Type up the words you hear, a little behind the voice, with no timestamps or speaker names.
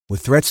With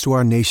threats to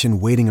our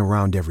nation waiting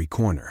around every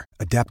corner,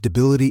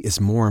 adaptability is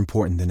more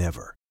important than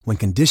ever. When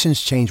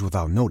conditions change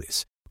without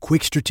notice,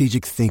 quick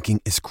strategic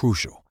thinking is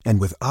crucial.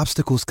 And with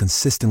obstacles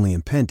consistently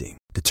impending,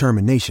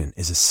 determination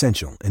is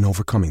essential in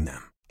overcoming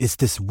them. It's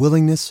this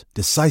willingness,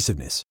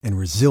 decisiveness, and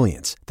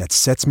resilience that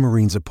sets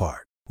Marines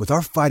apart. With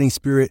our fighting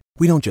spirit,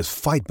 we don't just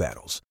fight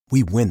battles,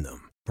 we win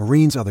them.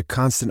 Marines are the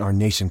constant our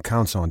nation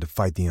counts on to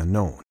fight the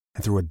unknown.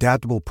 And through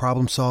adaptable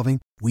problem solving,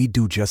 we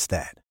do just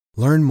that.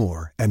 Learn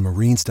more at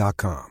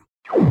marines.com.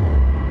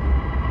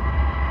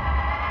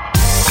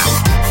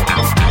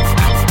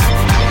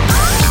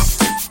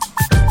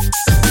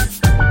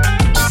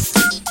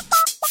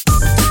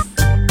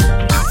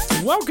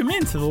 Welcome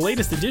into the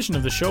latest edition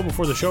of the show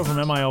before the show from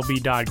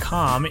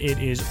MILB.com. It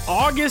is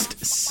August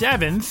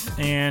 7th,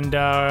 and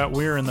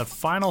we're in the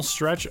final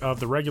stretch of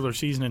the regular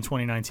season in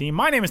 2019.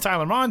 My name is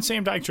Tyler Mon.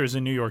 Sam Dykstra is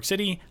in New York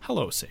City.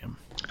 Hello, Sam.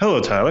 Hello,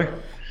 Tyler.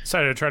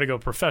 Decided to try to go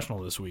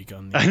professional this week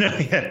on the I know,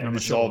 yeah.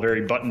 It's all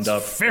very buttoned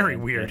up. It's very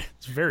weird. Yeah.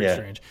 It's very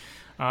strange.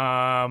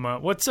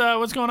 What's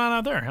going on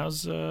out there?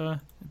 How's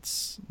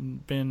it's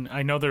been?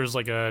 I know there's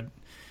like a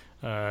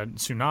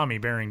tsunami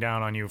bearing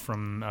down on you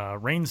from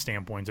rain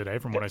standpoint today,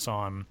 from what I saw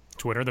on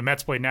Twitter. The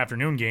Mets played an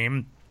afternoon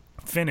game,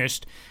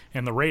 finished,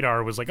 and the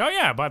radar was like, "Oh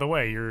yeah, by the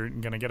way, you're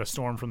gonna get a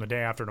storm from the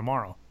day after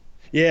tomorrow."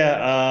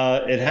 Yeah,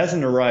 it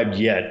hasn't arrived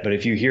yet, but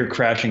if you hear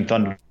crashing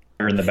thunder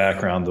in the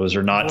background, those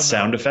are not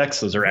sound effects.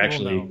 Those are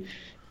actually.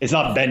 It's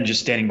not Ben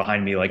just standing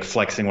behind me like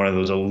flexing one of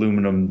those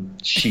aluminum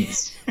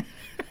sheets.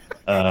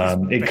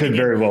 It could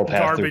very well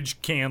pass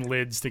garbage can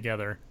lids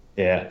together.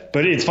 Yeah,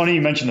 but it's funny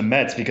you mentioned the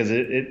Mets because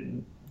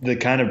the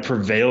kind of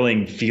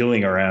prevailing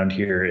feeling around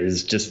here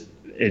is just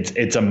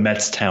it's a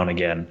Mets town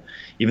again.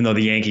 Even though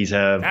the Yankees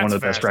have one of the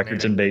best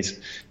records in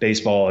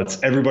baseball,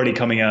 it's everybody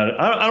coming out.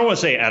 I don't want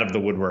to say out of the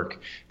woodwork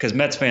because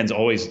Mets fans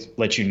always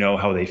let you know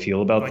how they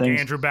feel about things.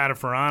 Andrew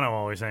Bataferano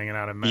always hanging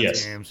out at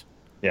Mets games.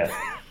 Yeah.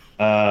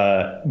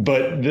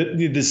 But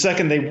the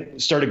second they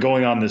started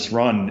going on this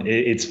run,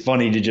 it's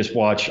funny to just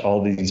watch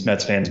all these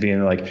Mets fans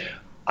being like,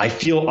 I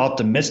feel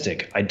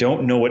optimistic. I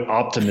don't know what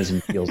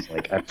optimism feels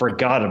like. I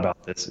forgot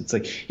about this. It's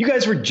like, you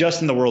guys were just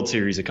in the World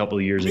Series a couple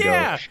of years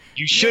ago.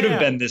 You should have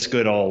been this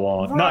good all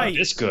along. Right. Not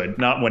this good,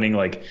 not winning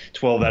like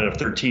 12 out of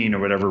 13 or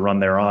whatever run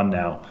they're on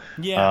now.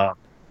 Yeah.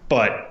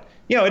 But,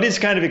 it is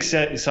kind of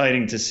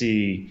exciting to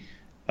see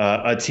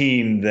a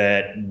team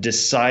that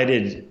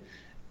decided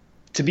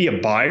to be a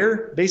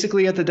buyer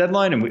basically at the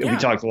deadline. And we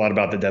talked a lot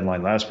about the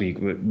deadline last week,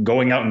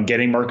 going out and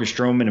getting Marcus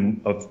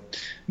Stroman, a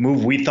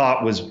move we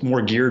thought was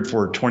more geared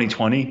for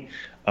 2020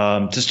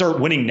 to start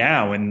winning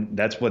now. And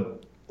that's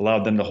what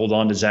allowed them to hold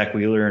on to Zach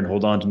Wheeler and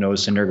hold on to Noah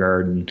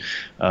Syndergaard. And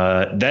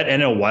that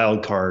NL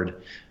wild card,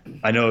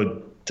 I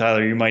know,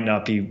 Tyler, you might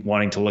not be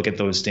wanting to look at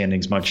those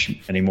standings much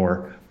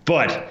anymore,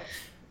 but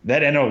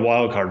that NL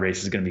wildcard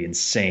race is going to be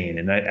insane.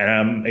 And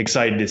I'm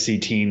excited to see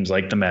teams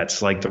like the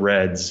Mets, like the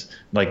Reds,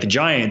 like the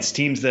Giants,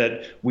 teams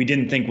that we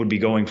didn't think would be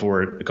going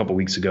for it a couple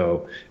weeks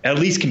ago, at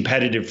least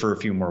competitive for a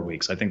few more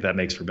weeks. I think that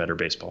makes for better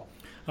baseball.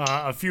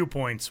 A few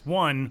points.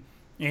 One,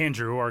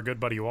 Andrew, our good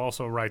buddy who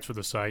also writes for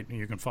the site,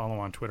 you can follow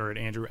on Twitter at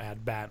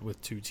Andrew@bat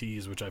with 2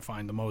 T's, which I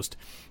find the most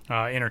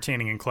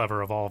entertaining and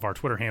clever of all of our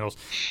Twitter handles.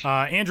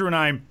 Andrew and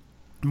I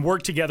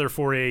work together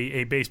for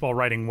a baseball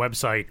writing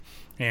website,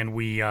 and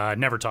we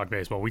never talk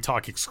baseball. We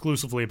talk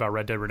exclusively about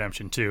Red Dead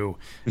Redemption 2,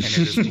 and it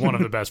is one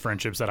of the best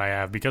friendships that I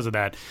have because of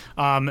that.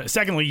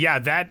 Secondly,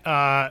 that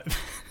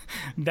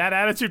that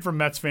attitude from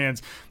Mets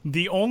fans,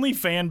 the only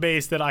fan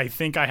base that I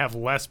think I have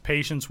less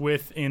patience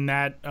with in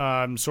that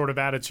sort of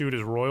attitude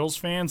is Royals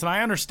fans. And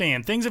I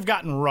understand things have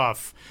gotten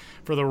rough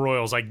for the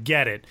Royals. I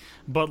get it.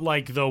 But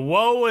like the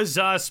woe is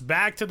us,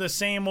 back to the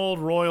same old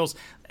Royals.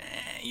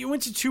 You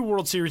went to 2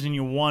 World Series and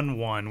you won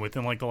 1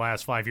 within like the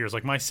last 5 years.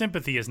 Like, my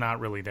sympathy is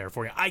not really there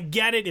for you. I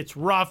get it. It's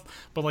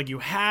rough, but like, you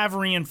have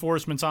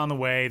reinforcements on the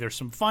way. There's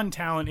some fun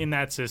talent in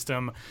that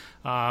system.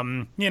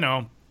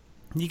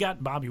 You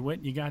got Bobby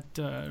Witt, you got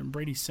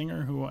Brady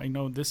Singer, who I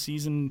know this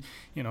season,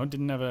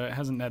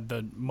 hasn't had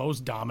the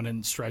most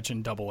dominant stretch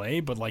in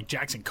Double-A, but like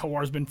Jackson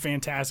Kowar's been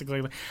fantastic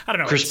lately. I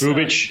don't know. Chris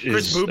Bubich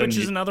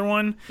is another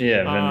one.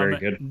 Yeah, been very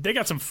good. They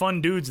got some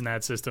fun dudes in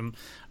that system.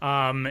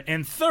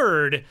 And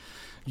third,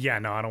 I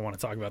don't want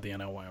to talk about the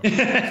NL Wild.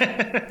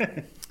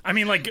 I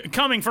mean, like,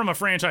 coming from a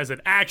franchise that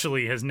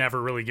actually has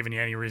never really given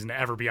you any reason to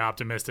ever be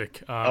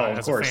optimistic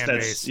as a fan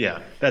base.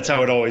 Yeah, that's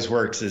how it always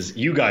works, is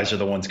you guys are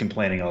the ones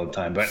complaining all the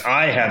time, but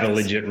I have a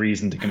legit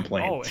reason to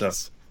complain.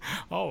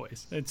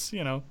 Always. It's,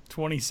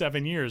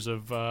 27 years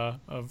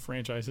of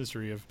franchise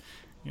history of,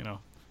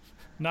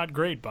 not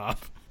great, Bob.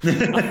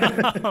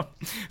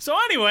 So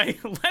anyway,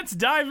 let's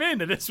dive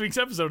into this week's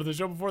episode of the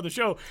show before the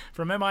show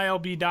from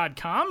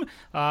MILB.com.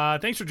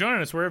 Thanks for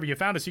joining us wherever you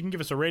found us. You can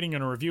give us a rating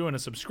and a review and a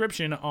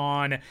subscription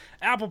on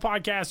Apple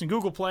Podcasts and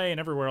Google Play and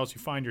everywhere else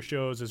you find your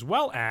shows, as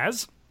well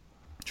as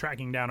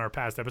tracking down our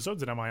past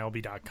episodes at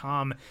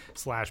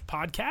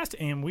milb.com/podcast.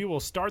 And we will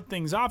start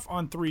things off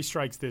on Three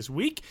Strikes this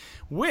week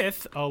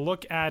with a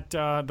look at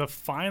the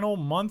final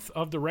month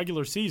of the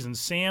regular season.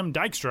 Sam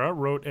Dykstra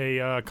wrote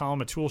a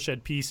column, a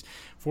Toolshed piece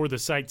for the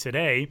site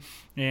today,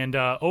 and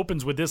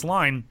opens with this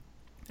line: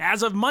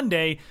 as of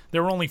Monday,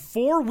 there were only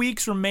 4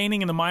 weeks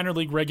remaining in the minor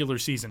league regular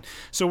season.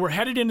 So we're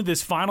headed into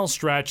this final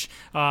stretch.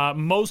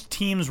 Most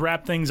teams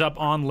wrap things up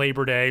on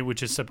Labor Day,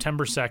 which is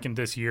September 2nd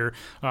this year.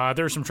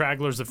 There are some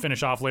stragglers that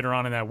finish off later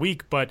on in that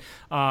week, but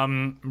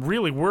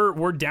really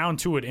we're down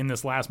to it in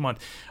this last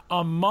month.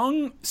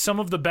 Among some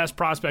of the best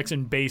prospects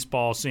in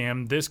baseball,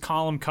 Sam, this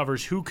column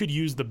covers who could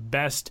use the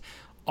best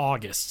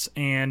Augusts,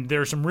 and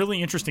there's some really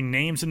interesting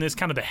names in this.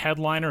 Kind of the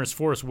headliner is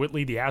Forrest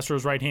Whitley, the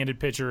Astros right-handed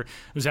pitcher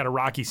who's had a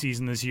rocky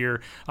season this year.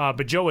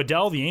 But Joe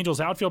Adell, the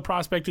Angels outfield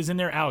prospect, is in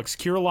there. Alex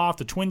Kirilloff,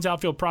 the Twins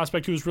outfield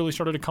prospect, who's really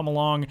started to come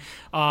along.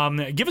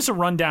 Give us a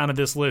rundown of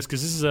this list,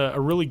 because this is a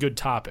really good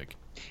topic.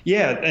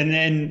 Yeah, and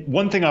then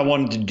one thing I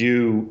wanted to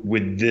do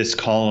with this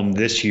column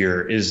this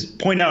year is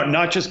point out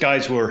not just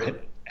guys who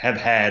have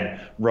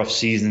had rough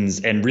seasons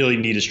and really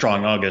need a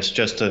strong August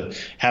just to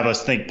have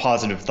us think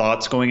positive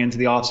thoughts going into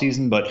the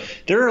offseason. But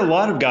there are a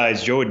lot of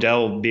guys, Joe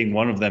Adell being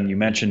one of them you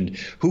mentioned,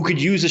 who could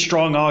use a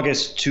strong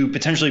August to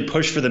potentially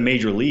push for the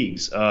major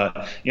leagues.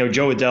 Joe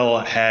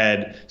Adell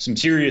had some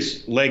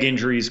serious leg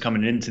injuries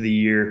coming into the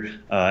year,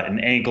 an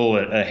ankle,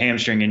 a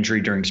hamstring injury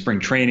during spring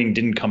training,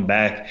 didn't come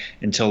back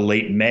until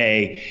late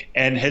May,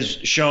 and has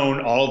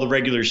shown all the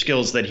regular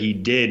skills that he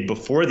did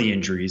before the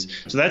injuries.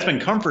 So that's been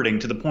comforting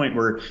to the point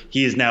where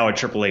he is now at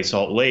AAA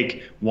Salt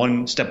Lake,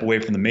 one step away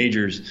from the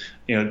majors.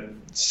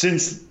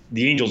 Since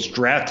the Angels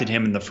drafted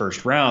him in the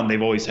first round,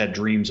 they've always had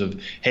dreams of,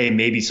 hey,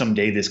 maybe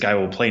someday this guy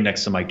will play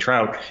next to Mike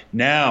Trout.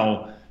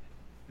 Now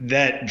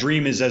that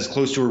dream is as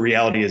close to a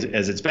reality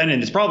as it's been,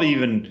 and it's probably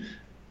even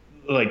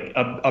like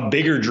a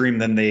bigger dream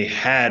than they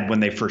had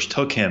when they first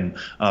took him,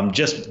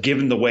 just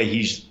given the way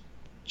he's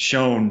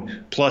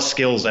shown plus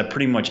skills at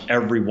pretty much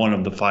every one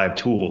of the 5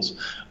 tools.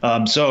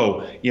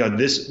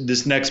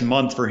 This next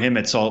month for him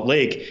at Salt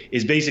Lake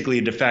is basically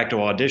a de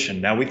facto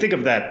audition. Now we think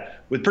of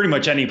that with pretty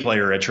much any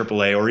player at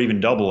AAA or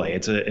even AA.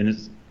 It's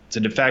a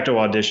de facto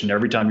audition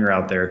every time you're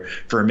out there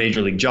for a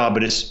major league job,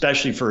 but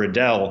especially for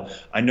Adell.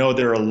 I know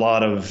there are a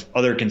lot of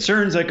other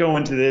concerns that go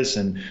into this,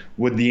 and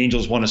would the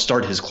Angels want to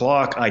start his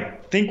clock? I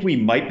think we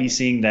might be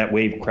seeing that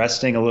wave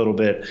cresting a little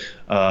bit.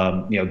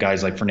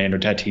 Guys like Fernando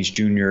Tatis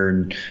Jr.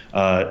 and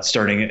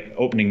starting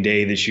opening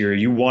day this year,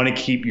 you want to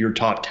keep your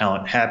top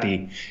talent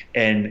happy,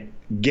 and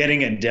getting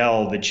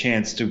Adell the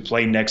chance to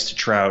play next to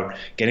Trout,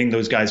 getting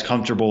those guys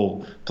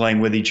comfortable playing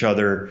with each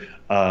other,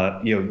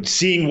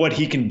 seeing what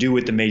he can do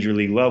at the major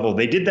league level.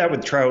 They did that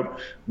with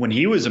Trout when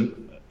he was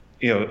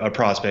a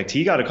prospect.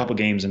 He got a couple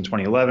games in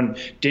 2011,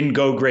 didn't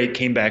go great,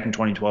 came back in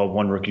 2012,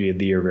 won Rookie of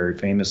the Year very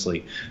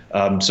famously.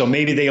 So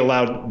maybe they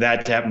allowed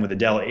that to happen with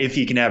Adell if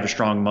he can have a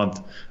strong month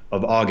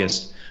of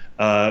August.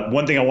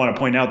 One thing I want to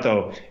point out,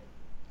 though,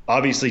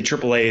 obviously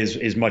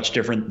AAA is much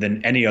different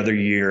than any other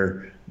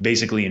year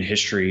basically in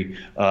history.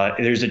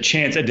 There's a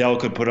chance Adell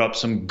could put up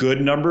some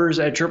good numbers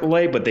at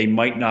AAA, but they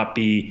might not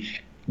be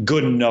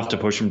good enough to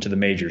push him to the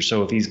majors.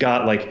 So if he's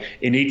got like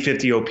an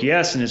 850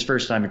 OPS in his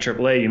first time at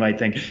AAA, you might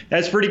think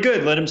that's pretty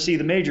good. Let him see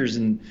the majors,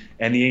 and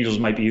the Angels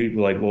might be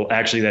like, well,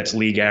 actually that's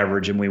league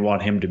average, and we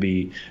want him to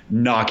be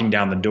knocking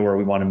down the door.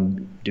 We want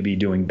him to be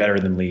doing better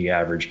than league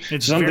average.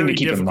 It's something very to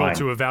keep in mind. difficult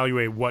to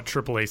evaluate what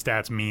AAA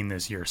stats mean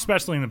this year,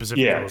 especially in the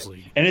Pacific Coast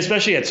League. And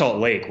especially at Salt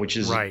Lake, which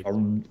is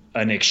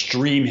an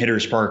extreme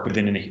hitters park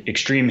within an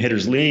extreme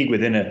hitters league,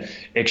 within an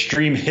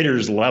extreme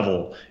hitters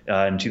level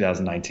in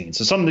 2019.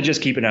 So something to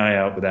just keep an eye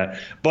out with that.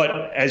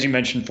 But as you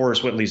mentioned,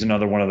 Forrest Whitley's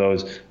another one of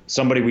those.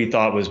 Somebody we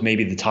thought was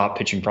maybe the top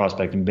pitching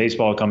prospect in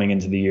baseball coming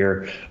into the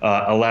year.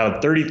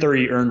 Allowed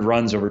 30 earned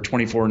runs over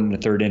 24 and a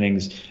third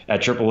innings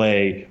at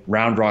AAA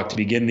Round Rock to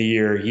begin the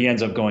year. He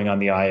ends up going on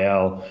the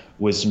IL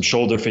with some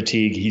shoulder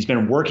fatigue. He's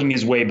been working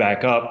his way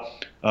back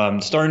up,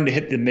 starting to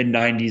hit the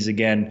mid-90s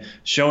again,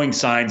 showing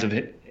signs of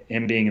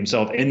him being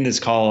himself. In this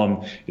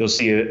column, you'll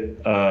see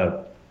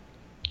a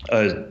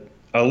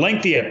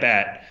lengthy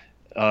at-bat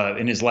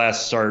in his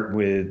last start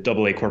with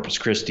AA Corpus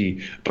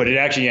Christi, but it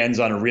actually ends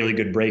on a really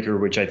good breaker,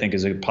 which I think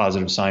is a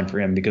positive sign for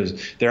him,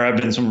 because there have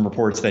been some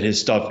reports that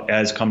his stuff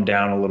has come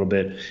down a little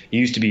bit. He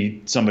used to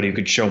be somebody who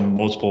could show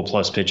multiple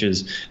plus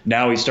pitches.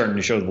 Now he's starting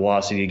to show the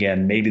velocity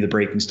again. Maybe the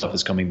breaking stuff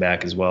is coming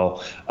back as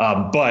well.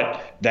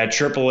 But that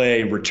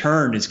AAA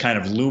return is kind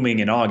of looming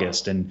in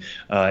August, and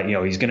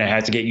he's going to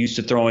have to get used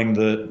to throwing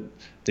the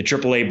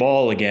AAA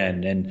ball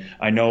again. And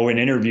I know in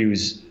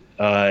interviews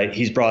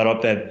he's brought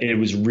up that it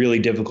was really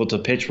difficult to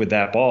pitch with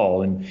that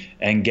ball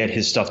and get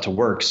his stuff to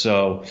work.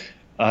 So,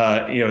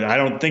 I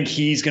don't think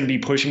he's going to be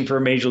pushing for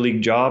a major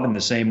league job in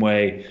the same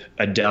way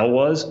Adell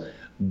was.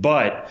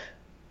 But,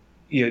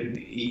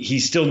 he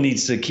still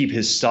needs to keep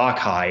his stock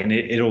high, and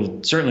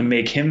it'll certainly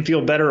make him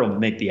feel better. It'll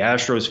make the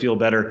Astros feel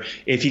better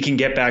if he can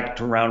get back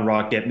to Round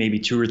Rock, get maybe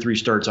 2 or 3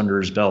 starts under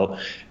his belt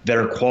that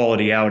are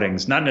quality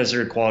outings, not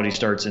necessarily quality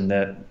starts in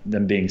that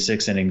them being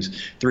 6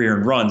 innings, 3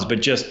 earned runs, but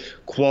just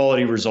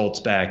quality results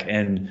back.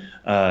 And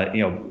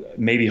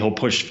maybe he'll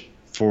push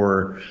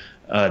for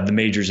the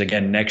majors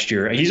again next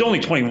year. He's only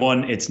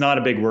 21. It's not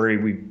a big worry.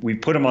 We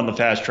put him on the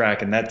fast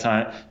track, and that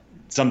time.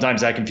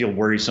 Sometimes that can feel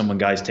worrisome when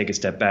guys take a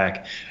step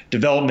back.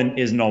 Development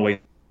isn't always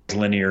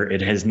linear. It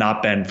has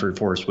not been for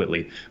Forrest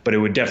Whitley, but it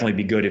would definitely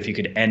be good if he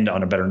could end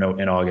on a better note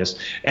in August.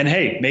 And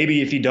hey,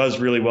 maybe if he does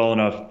really well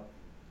enough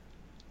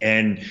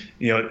and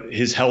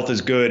his health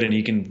is good and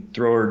he can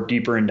throw her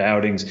deeper into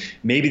outings,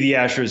 maybe the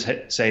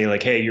Astros say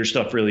like, hey, your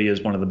stuff really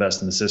is one of the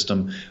best in the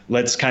system.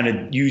 Let's kind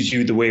of use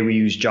you the way we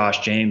used Josh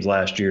James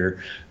last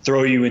year,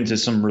 throw you into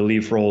some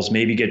relief roles,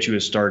 maybe get you a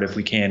start if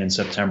we can in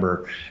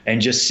September, and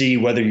just see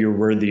whether you're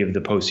worthy of the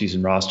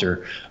postseason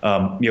roster.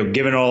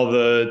 Given all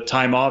the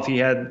time off he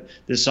had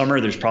this summer,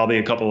 there's probably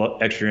a couple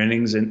of extra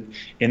innings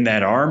in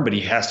that arm, but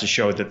he has to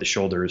show that the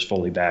shoulder is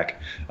fully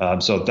back.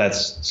 So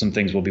that's some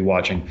things we'll be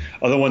watching.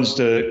 Other ones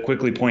to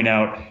quickly point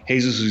out,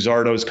 Jesus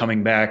Luzardo is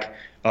coming back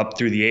up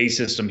through the A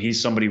system.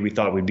 He's somebody we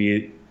thought would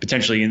be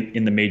potentially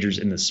in the majors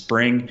in the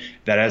spring.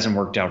 That hasn't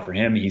worked out for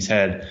him. He's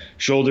had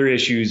shoulder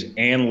issues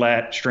and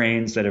lat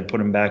strains that have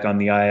put him back on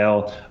the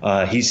IL.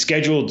 He's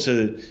scheduled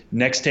to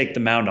next take the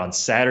mound on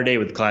Saturday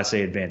with Class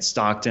A Advanced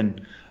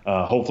Stockton.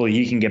 Hopefully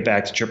he can get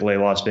back to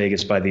AAA Las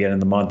Vegas by the end of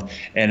the month.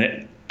 And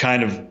it,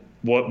 kind of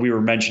what we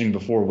were mentioning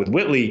before with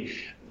Whitley,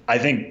 I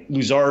think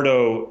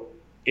Luzardo,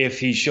 if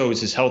he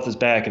shows his health is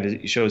back,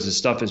 if he shows his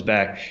stuff is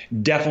back,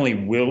 definitely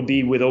will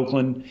be with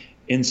Oakland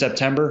in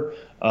September.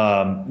 They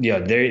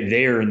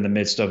are in the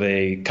midst of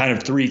a kind of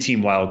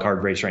 3-team wild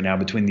card race right now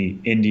between the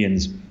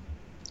Indians,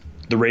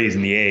 the Rays,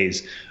 and the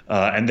A's,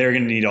 and they're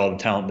going to need all the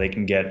talent they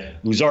can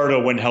get.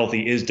 Luzardo, when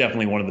healthy, is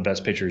definitely one of the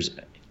best pitchers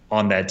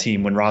on that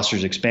team. When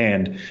rosters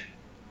expand,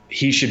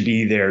 he should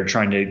be there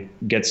trying to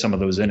get some of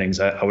those innings.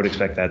 I would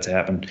expect that to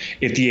happen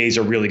if the A's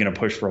are really going to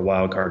push for a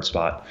wild card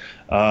spot.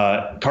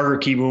 Carter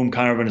Kieboom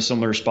kind of in a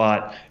similar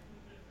spot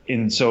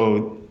in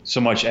so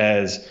much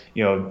as,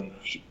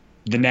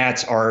 the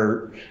Nats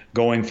are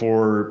going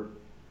for,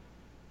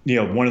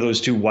 one of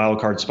those 2 wild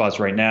card spots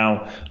right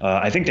now.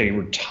 I think they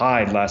were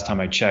tied last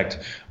time I checked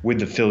with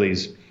the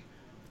Phillies.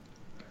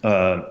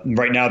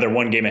 Right now they're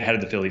 1 game ahead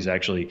of the Phillies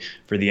actually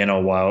for the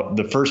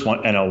the first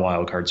NL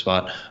wild card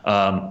spot.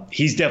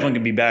 He's definitely going to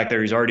be back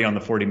there. He's already on the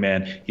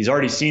 40-man. He's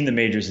already seen the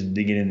majors at the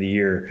beginning of the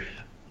year.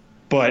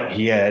 But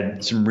he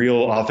had some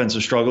real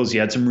offensive struggles. He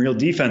had some real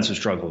defensive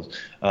struggles.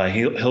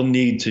 He'll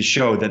need to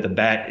show that the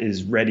bat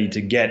is ready to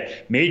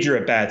get major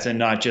at-bats and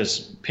not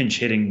just pinch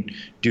hitting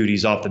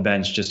duties off the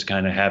bench just to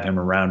kind of have him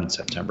around in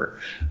September.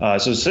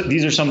 So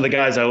these are some of the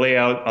guys I lay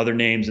out, other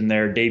names in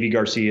there. Davey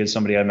Garcia is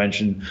somebody I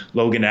mentioned.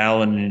 Logan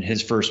Allen in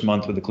his first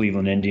month with the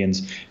Cleveland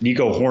Indians.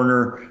 Nico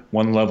Horner,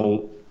 1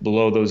 level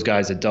below those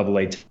guys at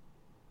AA.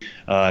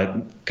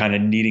 Kind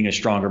of needing a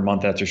stronger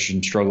month after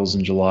some struggles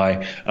in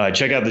July.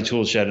 Check out the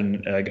tool shed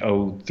and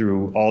go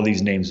through all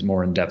these names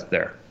more in depth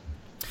there.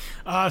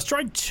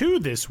 Strike 2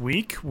 this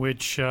week,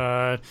 which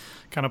kind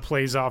of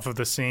plays off of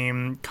the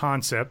same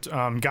concept.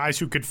 Guys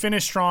who could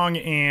finish strong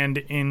and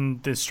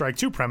in the Strike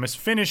 2 premise,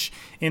 finish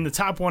in the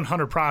top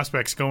 100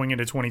 prospects going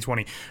into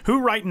 2020. Who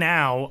right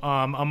now,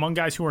 among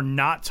guys who are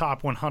not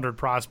top 100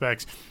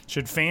 prospects,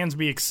 should fans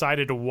be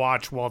excited to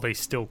watch while they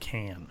still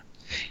can?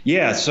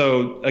 Yeah,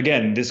 so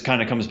again, this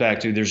kind of comes back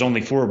to there's only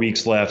 4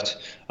 weeks left.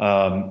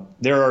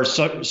 There are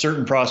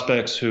certain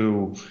prospects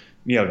who,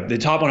 the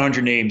top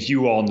 100 names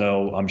you all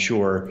know, I'm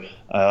sure,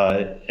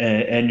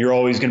 and you're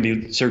always going to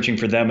be searching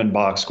for them in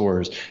box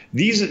scores.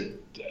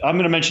 I'm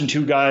going to mention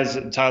 2 guys.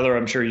 Tyler,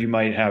 I'm sure you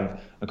might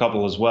have a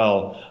couple as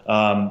well.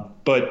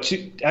 But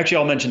actually,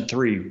 I'll mention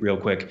 3 real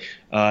quick.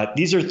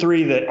 These are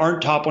 3 that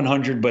aren't top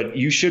 100, but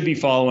you should be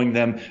following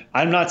them.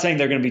 I'm not saying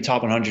they're going to be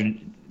top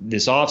 100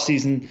 this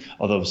offseason,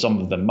 although some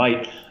of them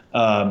might.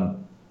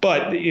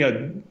 But,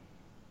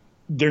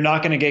 they're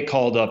not going to get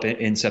called up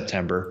in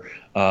September.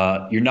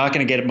 You're not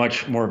going to get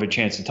much more of a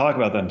chance to talk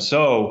about them.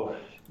 So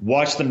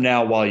watch them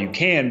now while you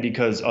can,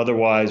 because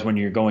otherwise when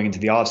you're going into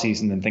the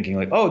offseason and thinking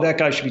like, oh, that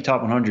guy should be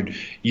top 100,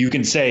 you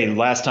can say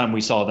last time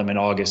we saw them in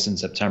August and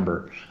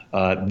September,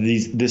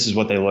 this is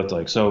what they looked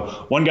like.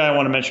 So one guy I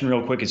want to mention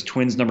real quick is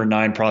Twins number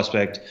 9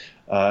 prospect,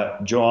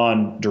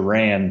 John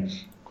Duran,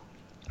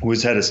 who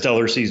has had a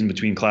stellar season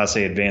between Class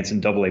A Advance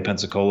and AA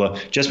Pensacola.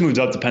 Just moved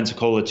up to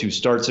Pensacola 2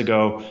 starts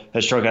ago,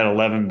 has struck out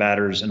 11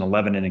 batters in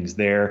 11 innings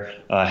there,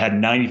 had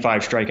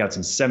 95 strikeouts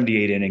in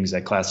 78 innings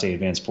at Class A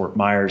Advance Fort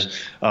Myers.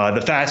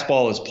 The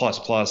fastball is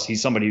plus. He's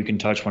somebody who can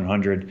touch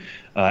 100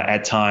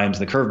 at times.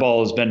 The curveball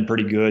has been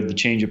pretty good. The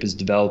changeup is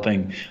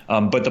developing.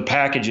 But the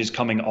package is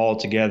coming all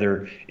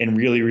together in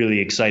really, really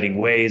exciting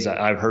ways.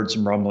 I've heard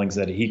some rumblings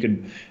that he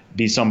could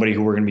be somebody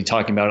who we're going to be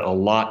talking about a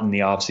lot in the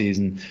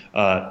offseason.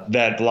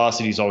 That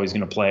velocity is always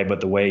going to play,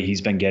 but the way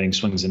he's been getting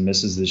swings and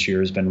misses this year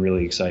has been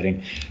really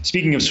exciting.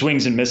 Speaking of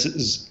swings and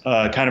misses,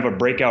 kind of a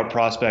breakout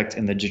prospect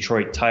in the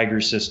Detroit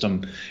Tigers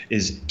system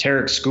is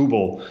Tarek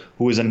Skubal,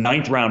 who was a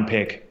 9th-round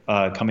pick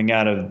coming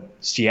out of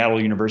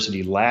Seattle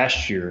University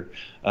last year.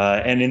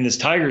 And in this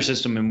Tiger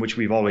system, in which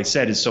we've always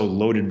said is so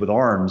loaded with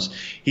arms,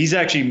 he's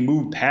actually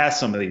moved past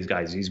some of these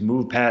guys. He's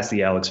moved past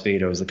the Alex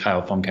Fados, the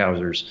Kyle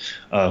Funkhausers,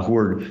 who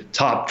were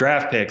top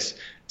draft picks,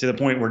 to the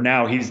point where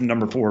now he's the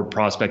number 4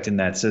 prospect in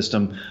that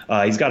system.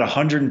 He's got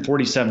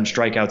 147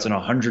 strikeouts and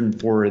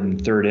 104 in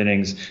the 3rd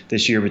innings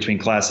this year between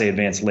Class A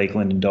Advanced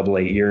Lakeland and Double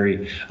A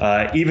Erie.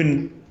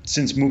 Even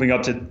since moving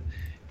up to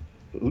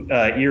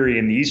Erie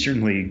in the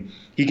Eastern League,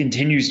 he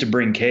continues to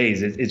bring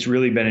Ks. It's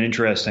really been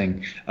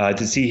interesting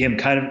to see him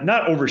kind of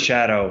not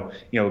overshadow,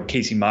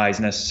 Casey Mize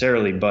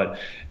necessarily, but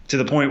to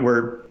the point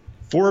where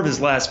 4 of his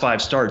last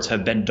 5 starts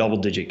have been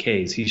double-digit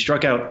Ks. He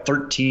struck out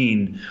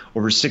 13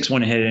 over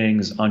 6-1 hit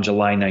innings on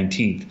July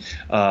 19th.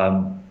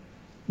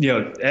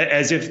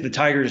 As if the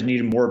Tigers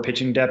needed more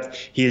pitching depth,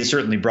 he has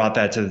certainly brought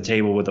that to the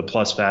table with a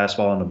plus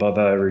fastball and above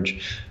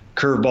average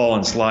curveball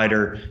and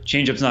slider.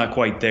 Changeup's not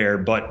quite there,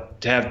 but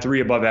to have 3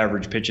 above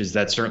average pitches,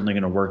 that's certainly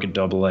going to work at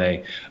Double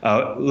A.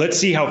 Let's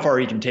see how far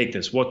he can take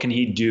this. What can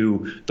he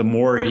do the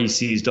more he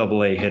sees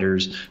Double A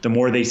hitters, the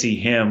more they see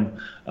him?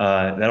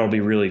 That'll be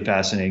really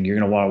fascinating. You're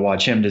going to want to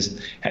watch him just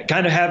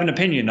kind of have an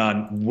opinion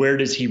on where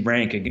does he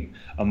rank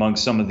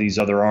amongst some of these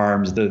other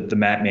arms, the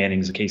Matt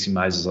Mannings, the Casey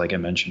Mizes, like I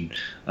mentioned.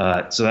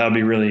 So that'll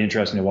be really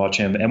interesting to watch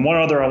him. And one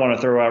other I want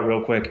to throw out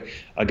real quick,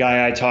 a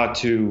guy I talked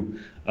to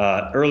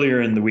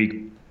earlier in the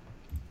week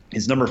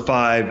is number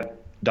 5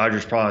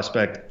 Dodgers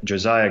prospect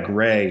Josiah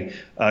Gray.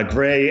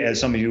 Gray, as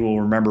some of you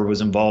will remember,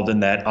 was involved in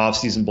that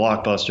offseason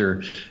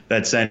blockbuster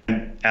that sent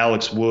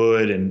Alex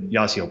Wood and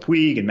Yasiel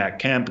Puig and Matt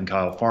Kemp and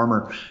Kyle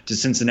Farmer to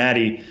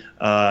Cincinnati,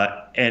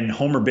 and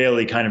Homer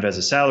Bailey kind of as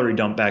a salary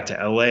dump back to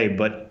L.A.,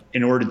 but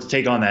in order to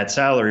take on that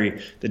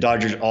salary, the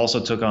Dodgers also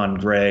took on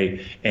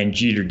Gray and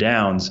Jeter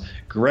Downs.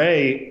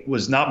 Gray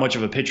was not much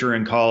of a pitcher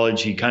in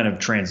college. He kind of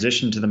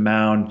transitioned to the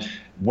mound,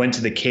 went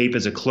to the Cape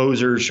as a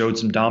closer, showed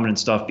some dominant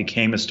stuff,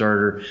 became a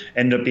starter,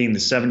 ended up being the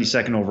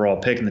 72nd overall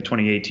pick in the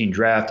 2018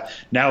 draft.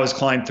 Now has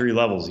climbed 3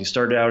 levels. He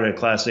started out at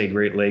Class A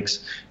Great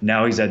Lakes.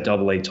 Now he's at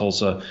Double A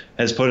Tulsa,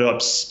 has put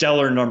up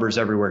stellar numbers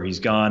everywhere he's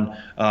gone.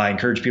 I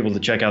encourage people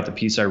to check out the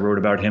piece I wrote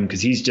about him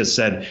because he's just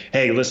said,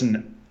 hey,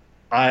 listen,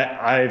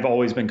 I've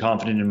always been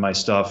confident in my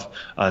stuff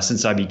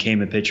since I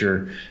became a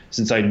pitcher,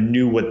 since I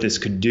knew what this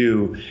could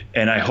do.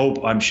 And I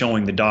hope I'm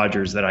showing the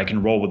Dodgers that I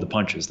can roll with the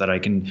punches, that I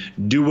can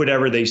do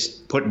whatever they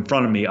put in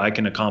front of me. I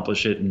can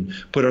accomplish it and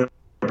put up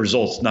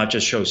results, not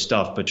just show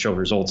stuff, but show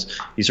results.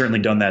 He's certainly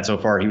done that so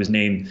far. He was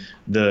named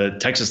the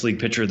Texas League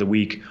Pitcher of the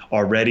Week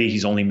already.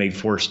 He's only made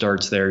 4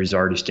 starts there. He's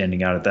already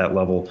standing out at that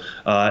level.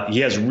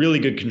 He has really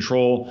good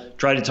control.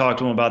 Tried to talk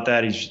to him about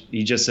that.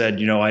 He just said,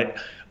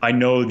 I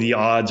know the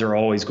odds are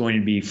always going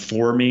to be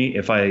for me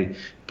if I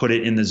put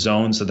it in the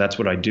zone, so that's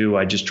what I do.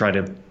 I just try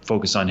to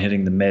focus on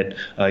hitting the mitt.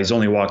 He's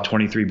only walked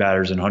 23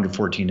 batters in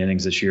 114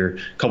 innings this year,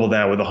 couple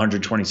that with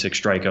 126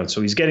 strikeouts. So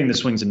he's getting the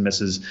swings and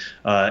misses.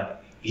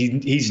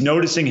 He's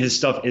noticing his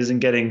stuff isn't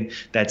getting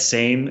that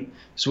same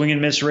swing and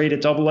miss rate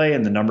at Double A,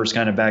 and the numbers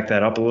kind of back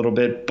that up a little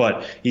bit,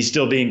 but he's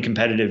still being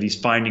competitive. He's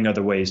finding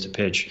other ways to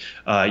pitch.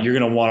 You're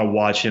going to want to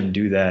watch him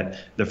do that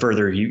the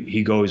further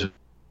he goes with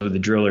the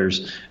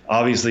Drillers.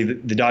 Obviously,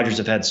 the Dodgers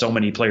have had so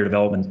many player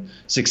development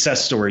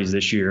success stories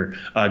this year.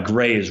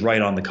 Gray is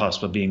right on the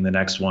cusp of being the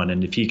next one,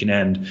 and if he can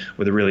end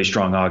with a really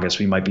strong August,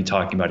 we might be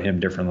talking about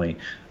him differently.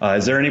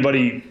 Is there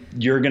anybody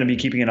you're going to be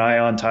keeping an eye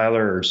on,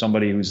 Tyler, or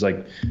somebody who's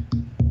like,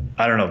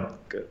 I don't know,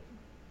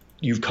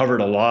 you've covered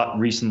a lot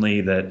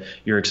recently that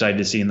you're excited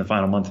to see in the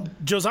final month?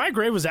 Josiah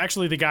Gray was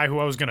actually the guy who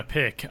I was going to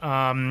pick,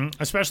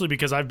 especially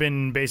because I've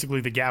been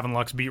basically the Gavin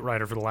Lux beat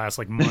writer for the last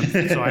month,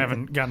 so I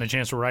haven't gotten a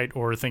chance to write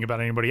or think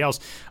about anybody else.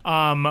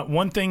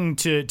 One thing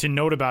to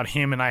note about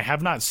him, and I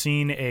have not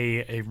seen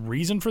a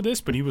reason for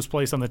this, but he was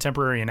placed on the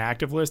temporary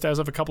inactive list as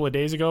of a couple of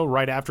days ago,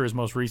 right after his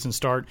most recent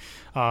start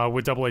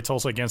with Double A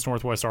Tulsa against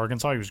Northwest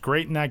Arkansas. He was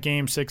great in that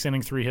game, 6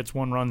 innings, 3 hits,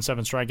 1 run,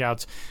 7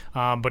 strikeouts,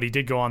 but he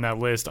did go on that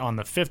list on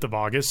the 5th of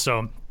August, so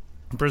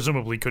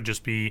presumably could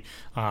just be,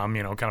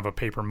 kind of a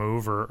paper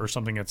move or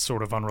something that's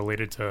sort of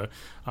unrelated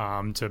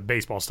to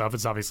baseball stuff.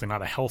 It's obviously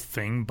not a health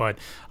thing, but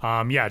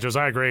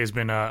Josiah Gray has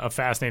been a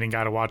fascinating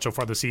guy to watch so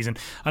far this season.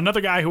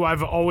 Another guy who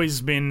I've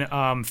always been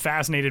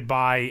fascinated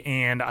by,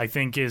 and I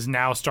think is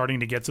now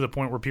starting to get to the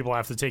point where people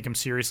have to take him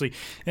seriously,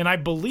 and I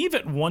believe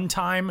at one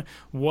time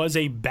was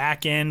a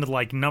back end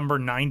number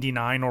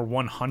 99 or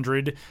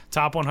 100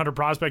 top 100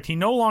 prospect. He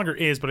no longer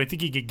is, but I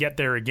think he could get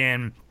there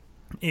again.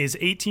 is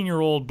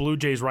 18-year-old Blue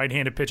Jays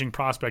right-handed pitching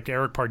prospect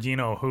Eric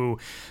Pardino, who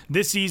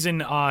this season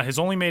has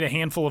only made a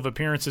handful of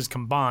appearances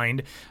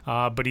combined,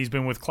 but he's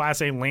been with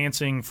Class A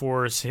Lansing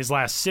for his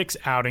last 6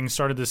 outings,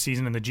 started this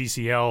season in the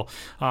GCL.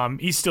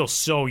 He's still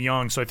so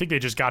young, so I think they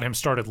just got him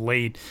started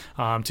late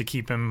to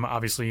keep him,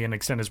 obviously, in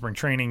extended spring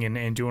training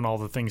and doing all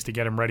the things to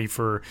get him ready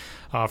for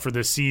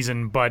this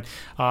season. But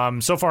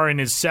so far in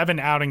his 7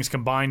 outings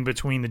combined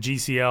between the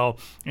GCL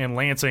and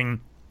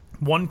Lansing,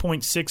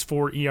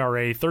 1.64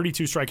 ERA,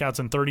 32 strikeouts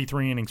and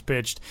 33 innings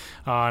pitched,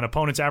 an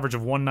opponent's average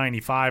of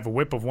 195, a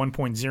whip of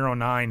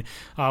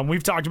 1.09.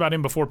 We've talked about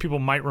him before. People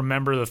might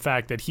remember the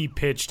fact that he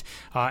pitched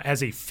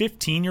as a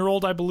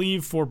 15-year-old, I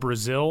believe, for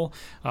Brazil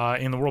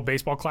in the World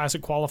Baseball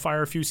Classic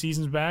qualifier a few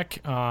seasons back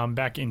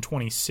in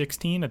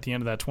 2016, at the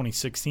end of that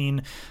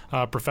 2016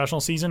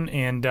 professional season.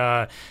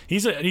 And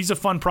he's a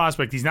fun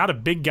prospect. He's not a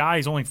big guy.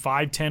 He's only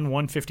 5'10",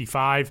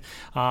 155,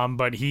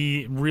 but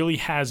he really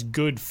has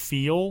good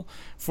feel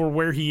for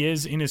where he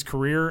is in his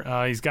career.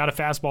 He's got a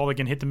fastball that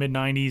can hit the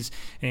mid-90s,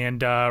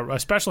 and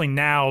especially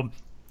now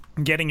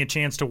getting a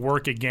chance to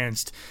work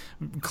against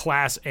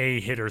Class A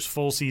hitters,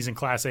 full season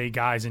Class A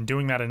guys, and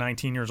doing that at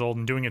 19 years old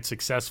and doing it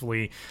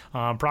successfully.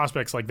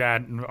 Prospects like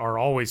that are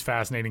always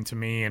fascinating to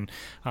me, and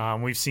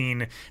we've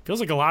seen, feels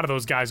like a lot of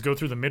those guys go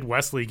through the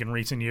Midwest League in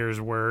recent years,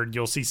 where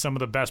you'll see some of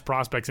the best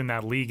prospects in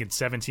that league at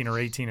 17 or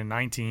 18 and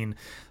 19.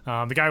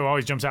 The guy who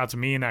always jumps out to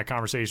me in that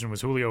conversation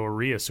was Julio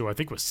Urias, who I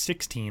think was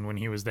 16 when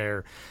he was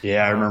there.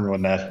 Yeah, I remember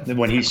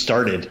when he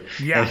started.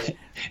 Yeah.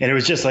 And it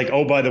was just like,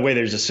 oh, by the way,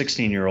 there's a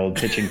 16-year-old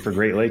pitching for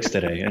Great Lakes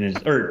today.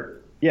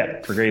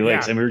 For Great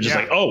Lakes. And we were just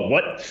like, oh,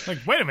 what? Like,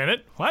 wait a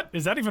minute. What?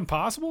 Is that even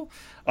possible?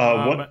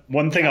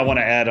 One thing I want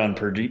to add on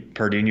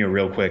Pardino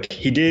real quick.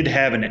 He did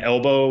have an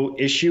elbow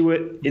issue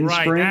in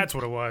spring. Right, that's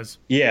what it was.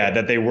 Yeah,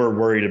 that they were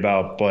worried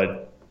about,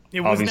 but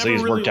obviously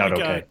it's worked out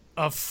okay.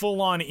 A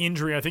full-on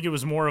injury. I think it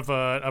was more of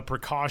a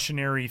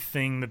precautionary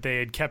thing that they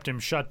had kept him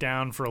shut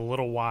down for a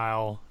little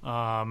while,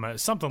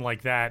 something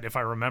like that, if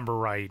I remember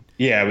right.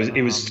 Yeah,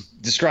 it was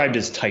described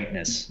as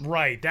tightness.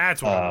 Right,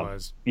 that's what it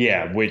was.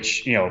 Yeah,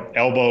 which,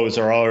 elbows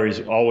are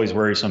always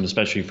worrisome,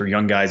 especially for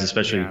young guys,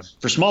 especially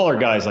for smaller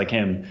guys like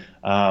him.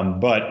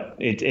 But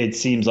it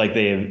seems like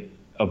they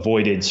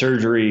avoided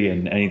surgery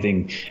and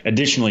anything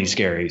additionally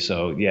scary.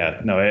 So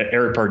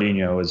Eric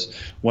Pardino is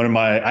one of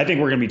I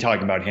think we're going to be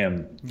talking about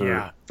him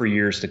for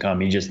years to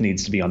come. He just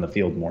needs to be on the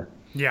field more.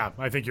 Yeah,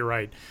 I think you're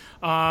right.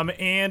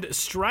 And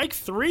strike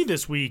 3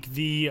 this week,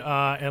 the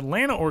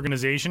Atlanta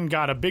organization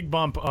got a big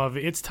bump of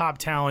its top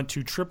talent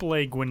to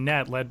AAA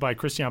Gwinnett, led by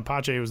Cristian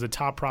Pache, who was the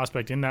top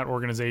prospect in that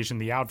organization,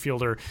 the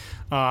outfielder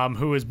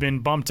who has been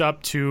bumped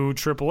up to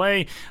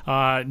AAA.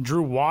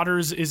 Drew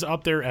Waters is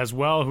up there as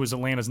well, who is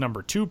Atlanta's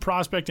number 2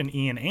 prospect, and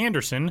Ian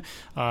Anderson,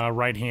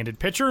 right-handed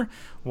pitcher.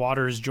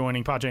 Waters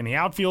joining Pache in the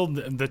outfield.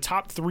 The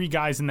top 3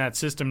 guys in that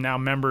system now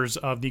members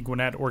of the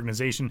Gwinnett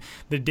organization.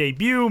 The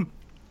debut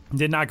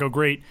did not go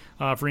great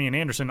for Ian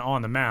Anderson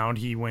on the mound.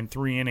 He went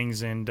 3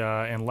 innings and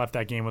left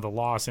that game with a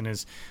loss in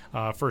his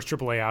first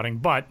AAA outing.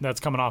 But that's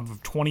coming off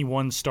of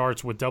 21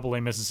 starts with AA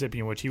Mississippi,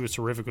 in which he was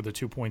terrific with a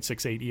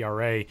 2.68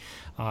 ERA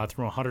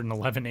through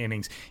 111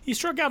 innings. He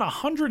struck out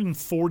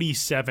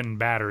 147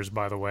 batters,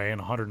 by the way, in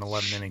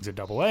 111 innings at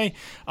AA.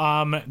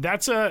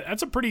 That's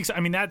a pretty.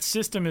 I mean, that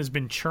system has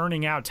been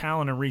churning out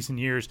talent in recent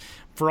years.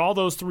 For all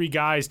those 3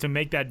 guys to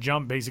make that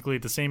jump basically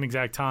at the same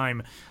exact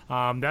time,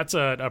 that's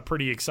a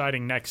pretty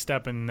exciting next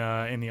step in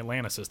the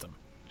Atlanta system.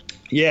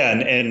 Yeah,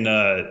 and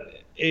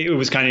it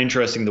was kind of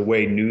interesting the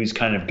way news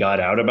kind of got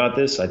out about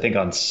this. I think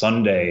on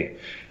Sunday,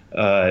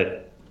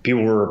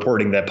 people were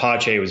reporting that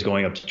Pache was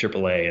going up to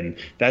AAA, and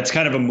that's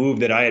kind of a move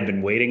that I had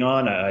been waiting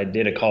on. I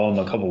did a column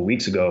a couple of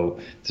weeks ago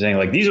saying,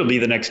 like, these will be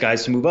the next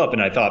guys to move up,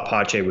 and I thought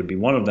Pache would be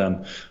one of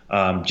them,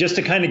 just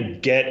to kind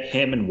of get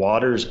him and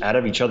Waters out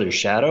of each other's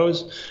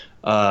shadows.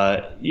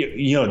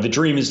 The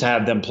dream is to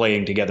have them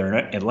playing together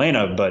in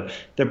Atlanta, but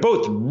they're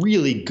both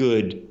really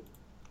good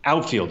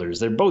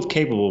outfielders. They're both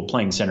capable of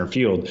playing center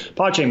field.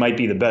 Pache might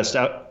be the best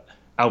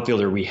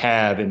outfielder we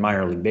have in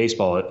minor league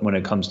baseball when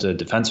it comes to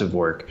defensive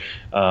work.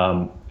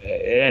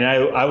 And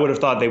I would have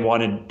thought they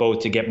wanted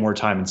both to get more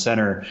time in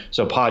center.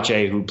 So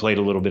Pache, who played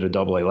a little bit of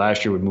AA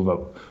last year, would move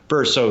up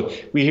first. So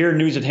we hear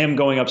news of him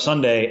going up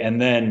Sunday,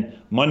 and then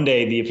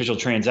Monday the official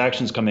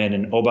transactions come in,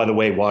 and oh, by the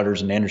way,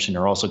 Waters and Anderson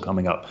are also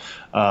coming up.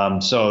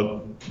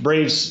 So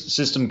Braves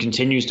system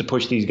continues to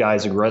push these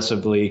guys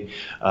aggressively.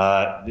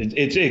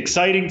 It's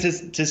exciting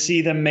to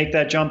see them make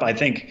that jump. I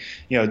think,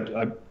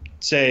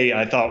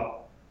 I thought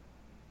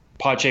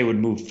Pache would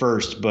move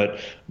first,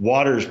 but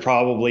Waters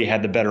probably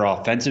had the better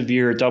offensive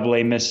year at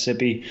AA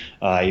Mississippi.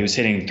 He was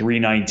hitting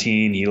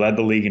 .319. He led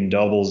the league in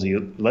doubles. He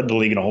led the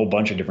league in a whole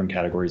bunch of different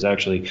categories,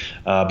 actually,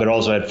 but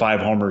also had 5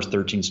 homers,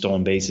 13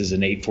 stolen bases,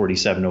 and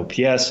 847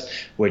 OPS,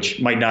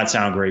 which might not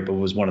sound great, but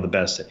was one of the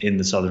best in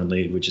the Southern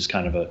League, which is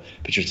kind of a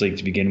pitcher's league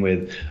to begin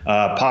with.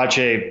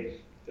 Pache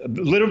a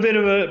little bit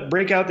of a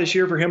breakout this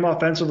year for him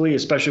offensively,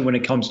 especially when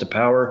it comes to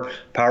power.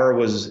 Power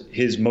was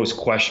his most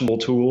questionable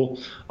tool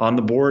on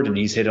the board, and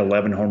he's hit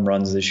 11 home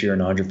runs this year in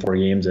 104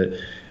 games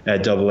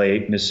at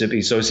Double-A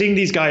Mississippi. So seeing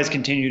these guys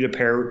continue to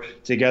pair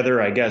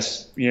together, I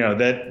guess,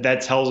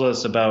 that tells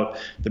us about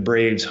the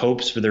Braves'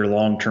 hopes for their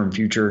long-term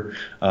future.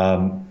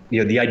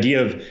 The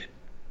idea of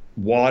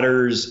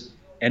Waters,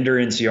 Ender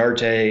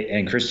Inciarte,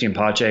 and Christian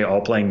Pache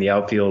all playing the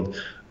outfield.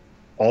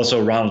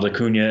 Also Ronald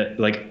Acuna,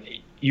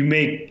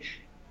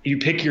 you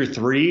pick your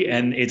three,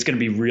 and it's going to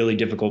be really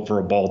difficult for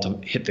a ball to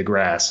hit the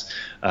grass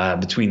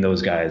between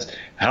those guys.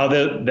 How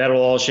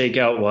that'll all shake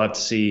out, we'll have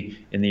to see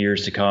in the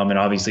years to come. And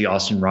obviously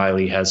Austin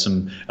Riley has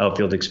some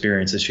outfield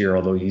experience this year,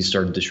 although he's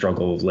started to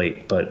struggle of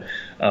late. But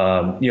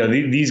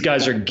these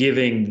guys are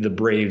giving the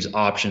Braves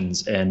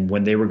options, and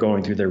when they were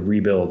going through their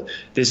rebuild,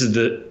 this is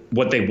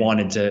what they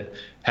wanted to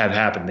have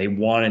happen. They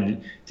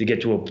wanted to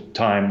get to a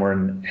time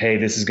where, hey,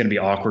 this is going to be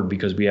awkward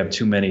because we have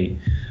too many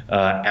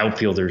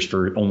outfielders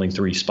for only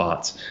 3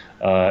 spots.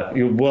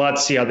 We'll have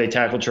to see how they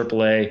tackle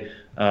AAA.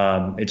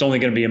 It's only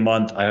going to be a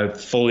month. I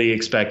fully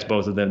expect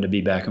both of them to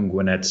be back in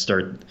Gwinnett to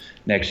start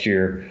next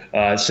year.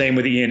 Same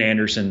with Ian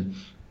Anderson,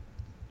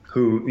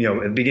 who,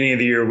 at the beginning of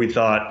the year, we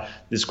thought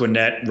this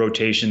Gwinnett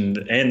rotation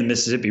and the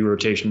Mississippi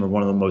rotation were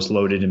one of the most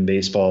loaded in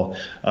baseball.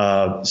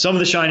 Some of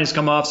the shine has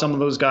come off some of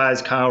those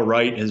guys. Kyle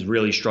Wright has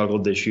really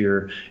struggled this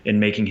year in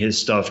making his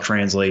stuff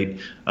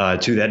translate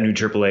to that new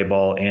AAA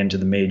ball and to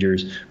the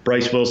majors.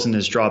 Bryce Wilson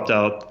has dropped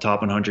out the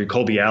top 100.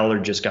 Colby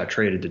Allard just got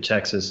traded to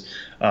Texas.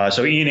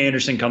 So Ian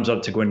Anderson comes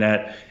up to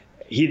Gwinnett.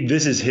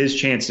 This is his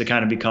chance to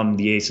kind of become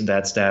the ace of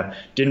that staff.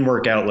 Didn't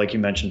work out, like you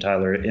mentioned,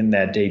 Tyler, in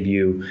that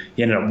debut.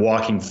 He ended up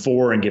walking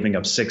 4 and giving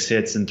up 6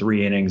 hits in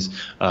 3 innings.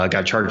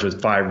 Got charged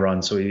with 5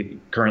 runs, so he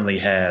currently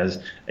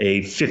has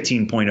a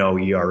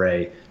 15.0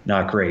 ERA.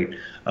 Not great.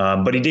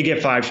 But he did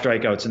get 5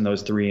 strikeouts in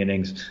those 3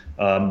 innings.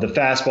 The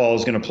fastball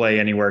is going to play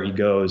anywhere he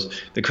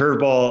goes. The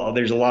curveball,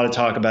 there's a lot of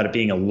talk about it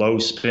being a low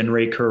spin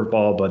rate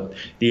curveball, but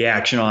the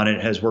action on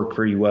it has worked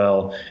pretty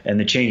well, and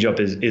the changeup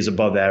is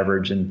above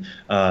average. And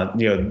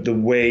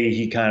the way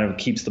he kind of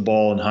keeps the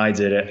ball and hides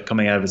it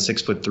coming out of a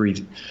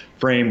 6'3"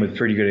 frame with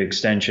pretty good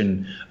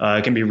extension,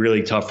 it can be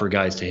really tough for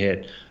guys to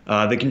hit.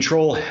 The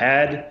control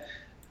had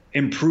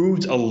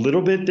improved a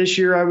little bit this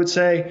year, I would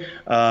say,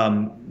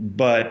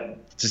 but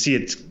to see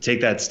it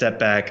take that step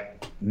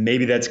back,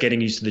 maybe that's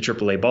getting used to the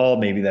AAA ball.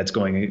 Maybe that's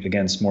going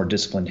against more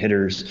disciplined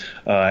hitters.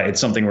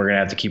 It's something we're going to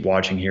have to keep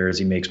watching here as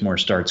he makes more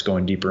starts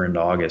going deeper into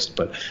August.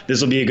 But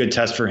this will be a good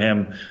test for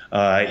him.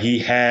 He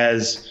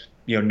has,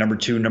 number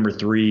 2, number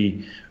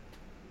 3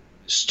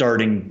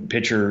 starting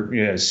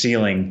pitcher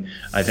ceiling,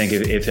 I think,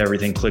 if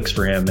everything clicks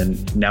for him.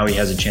 And now he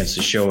has a chance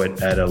to show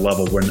it at a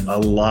level where a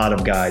lot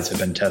of guys have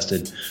been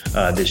tested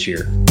this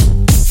year.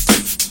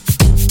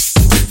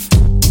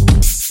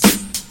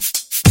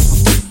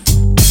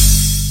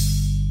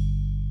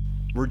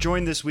 We're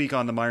joined this week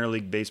on the Minor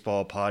League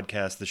Baseball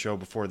podcast, the show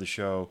before the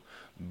show,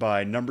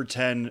 by number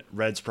 10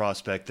 Reds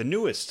prospect, the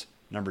newest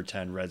number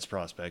 10 Reds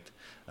prospect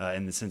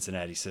in the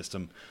Cincinnati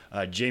system,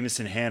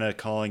 Jameson Hannah,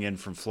 calling in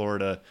from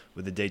Florida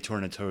with the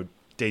Daytona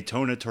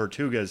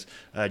Tortugas.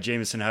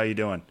 Jameson, how you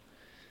doing?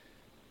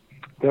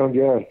 Doing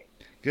good.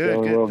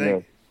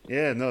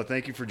 Good.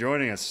 Thank you for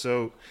joining us.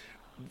 So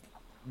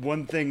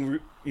one thing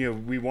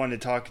we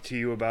wanted to talk to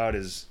you about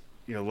is,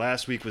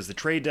 last week was the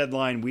trade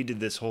deadline. We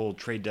did this whole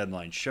trade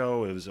deadline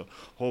show. It was a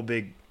whole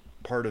big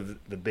part of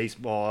the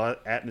baseball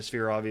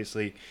atmosphere,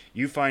 obviously.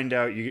 You find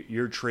out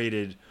you're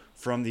traded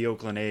from the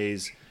Oakland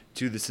A's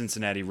to the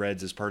Cincinnati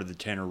Reds as part of the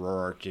Tanner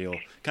Roark deal.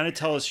 Kind of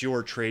tell us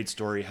your trade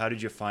story. How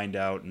did you find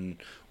out, and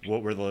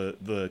what were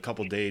the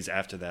couple days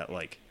after that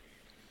like?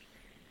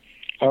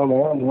 Oh,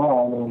 man,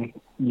 well,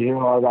 you hear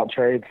all about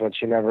trades, but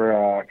you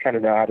never kind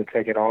of know how to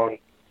take it on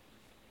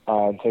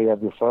until you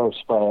have your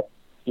first. But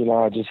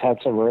I just had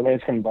some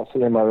roommates come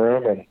busted in my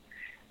room and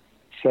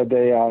said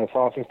they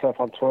saw some stuff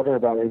on Twitter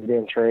about me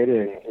being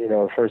traded. And,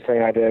 the first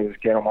thing I did was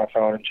get on my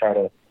phone and try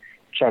to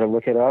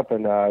look it up,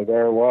 and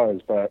there it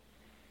was. But,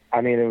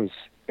 it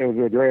was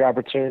a great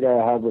opportunity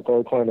I had with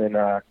Oakland, and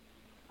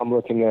I'm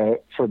looking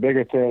for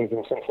bigger things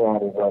in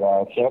Cincinnati. But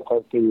I can't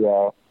thank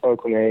the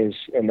Oakland A's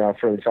enough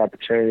for this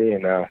opportunity,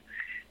 and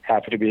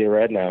happy to be a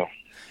Red now.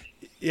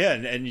 Yeah,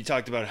 and you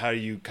talked about how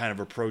you kind of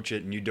approach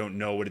it, and you don't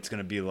know what it's going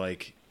to be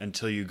like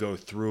until you go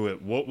through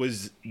it. What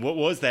was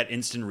that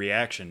instant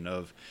reaction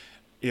of,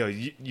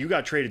 you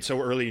got traded so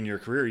early in your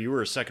career? You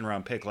were a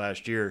second-round pick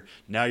last year.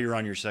 Now you're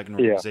on your second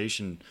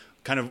organization. Yeah.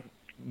 Kind of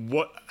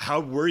how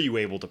were you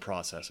able to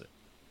process it?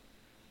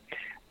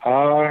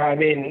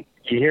 You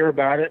hear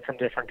about it from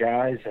different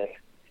guys, and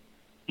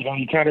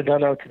you kind of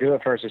don't know what to do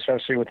at first,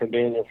 especially with it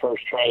being your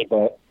first trade,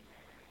 but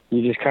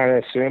you just kind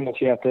of assume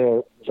that you have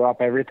to drop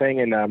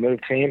everything and move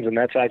teams, and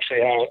that's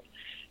actually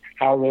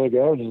how it really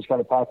goes. You just got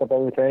to pack up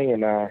everything,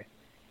 and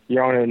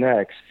you're on to the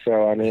next.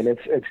 So,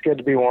 it's good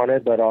to be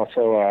wanted, but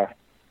also,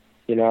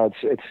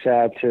 it's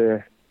sad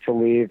to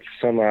leave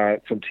some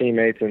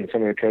teammates and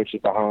some of the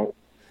coaches behind.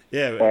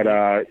 Yeah. But,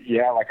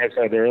 like I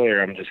said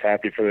earlier, I'm just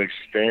happy for the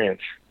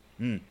experience.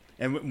 And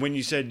And when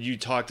you said you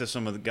talked to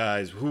some of the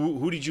guys,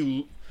 who did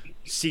you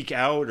seek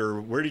out,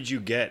 or where did you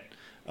get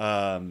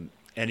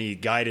any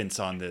guidance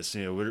on this?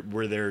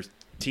 Were there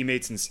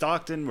teammates in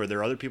Stockton? Were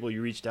there other people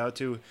you reached out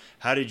to?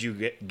 How did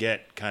you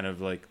get kind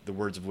of like the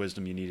words of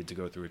wisdom you needed to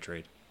go through a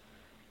trade?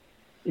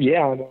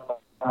 Yeah,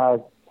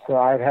 so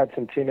I've had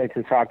some teammates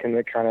in Stockton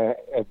that kind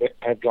of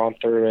have gone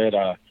through it,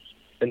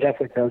 and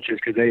definitely coaches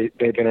because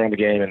they've been around the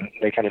game and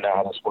they kind of know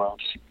how this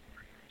works.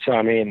 So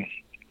I mean,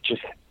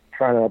 just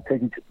trying to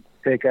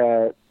pick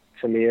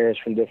some ears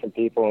from different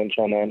people and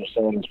trying to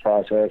understand this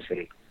process.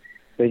 And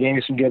they gave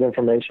me some good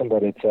information,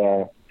 but it's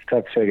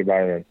tough to say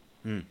goodbye to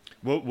them.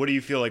 What do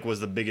you feel like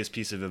was the biggest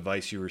piece of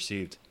advice you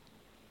received?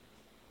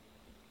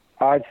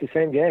 It's the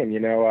same game,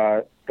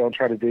 don't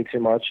try to do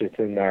too much.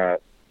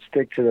 It's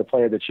stick to the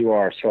player that you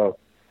are. So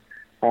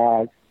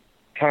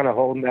kind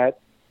of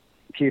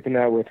keeping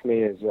that with me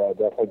is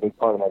definitely a big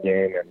part of my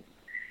game. And,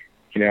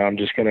 I'm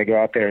just going to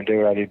go out there and do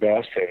what I do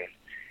best.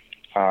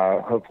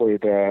 And hopefully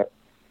the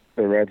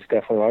Reds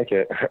definitely like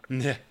it.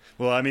 Yeah.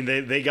 Well, I mean,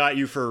 they got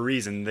you for a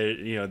reason.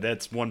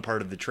 That's one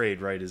part of the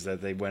trade, right, is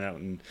that they went out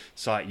and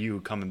sought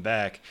you coming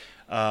back.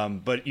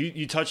 But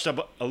you touched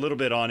up a little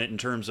bit on it in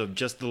terms of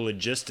just the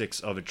logistics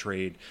of a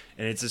trade.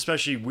 And it's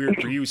especially weird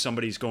for you,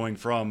 somebody's going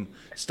from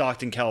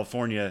Stockton,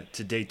 California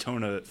to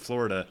Daytona,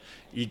 Florida.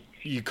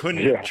 You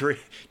couldn't have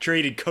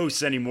traded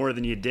coasts any more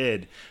than you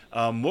did.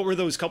 What were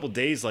those couple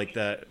days like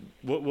that?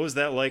 What was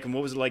that like? And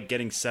what was it like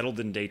getting settled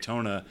in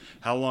Daytona?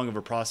 How long of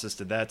a process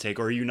did that take?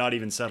 Or are you not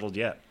even settled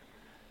yet?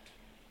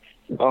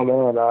 Oh,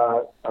 man.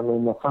 I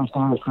mean, the first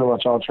time was pretty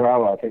much all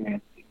travel. I think I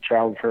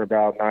traveled for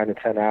about 9 to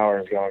 10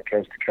 hours going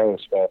coast to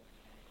coast. But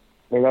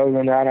I mean, other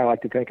than that, I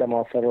like to think I'm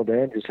all settled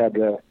in. Just had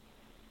to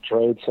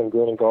trade some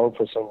green and gold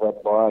for some red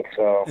and black.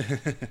 So,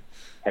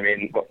 I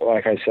mean,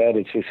 like I said,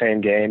 it's the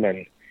same game.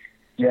 And,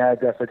 yeah,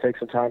 it definitely takes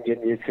some time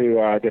getting used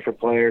to different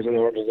players in the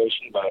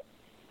organization. But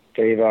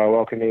they've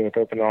welcomed me with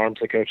open arms.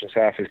 The coaching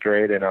staff is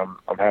great, and I'm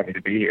happy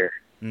to be here.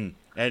 And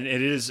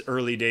it is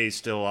early days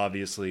still,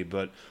 obviously.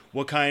 But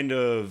what kind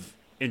of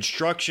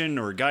instruction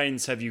or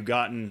guidance have you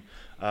gotten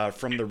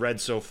from the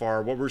Reds so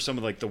far? What were some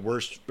of like the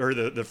worst or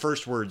the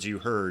first words you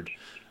heard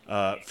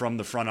from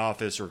the front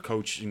office or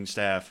coaching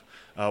staff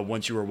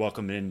once you were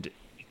welcomed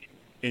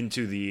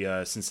into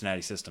the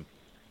Cincinnati system?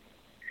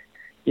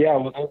 Yeah,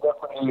 well, they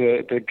definitely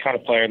knew the kind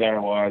of player that I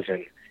was.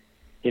 And,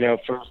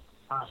 first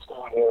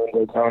going here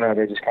in Daytona,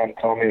 they just kind of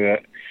told me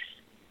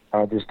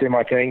that just do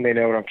my thing. They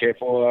know what I'm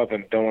capable of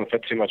and don't want to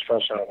put too much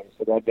pressure on them.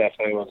 So that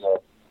definitely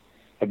was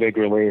a big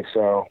relief.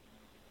 So,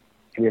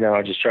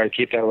 I just try to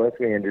keep that with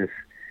me and just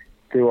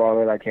do all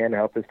that I can to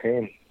help this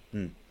team.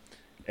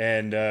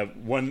 And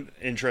one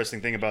interesting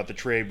thing about the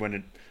trade when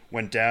it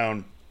went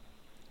down,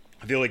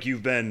 I feel like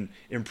you've been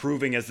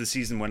improving as the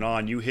season went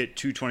on. You hit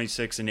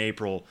 226 in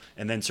April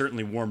and then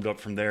certainly warmed up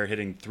from there,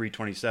 hitting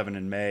 327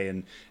 in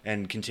May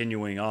and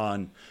continuing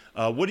on.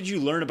 What did you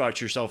learn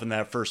about yourself in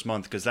that first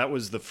month? Because that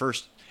was the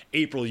first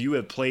April you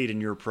have played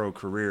in your pro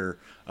career.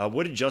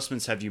 What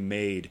adjustments have you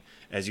made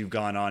as you've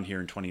gone on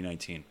here in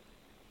 2019?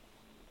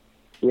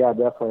 Yeah,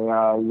 definitely.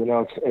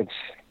 It's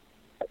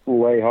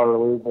way harder to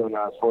lose than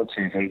sports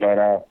season.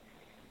 But,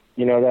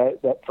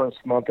 that first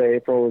month of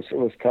April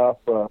was tough.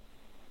 But,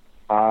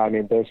 I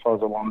mean,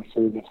 baseball's a long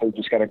season, so you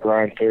just got to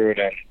grind through it.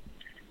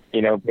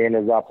 And, being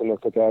as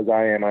optimistic as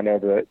I am, I know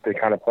the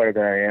kind of player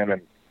that I am,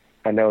 and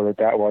I know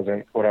that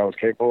wasn't what I was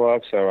capable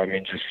of. So, I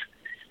mean, just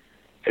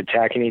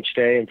attacking each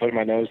day and putting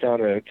my nose down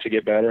to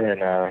get better,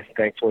 and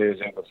thankfully it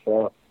was able to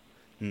stop.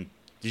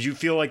 Did you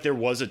feel like there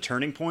was a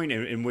turning point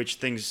in which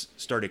things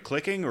started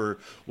clicking, or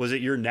was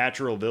it your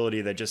natural ability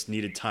that just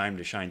needed time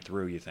to shine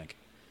through, you think?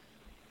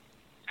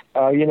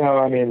 I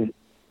mean,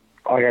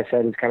 like I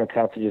said, it's kind of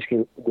tough to just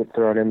get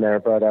thrown in there.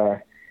 But,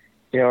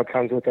 it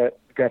comes with that,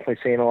 definitely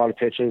seeing a lot of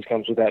pitches,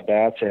 comes with that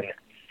bats, and,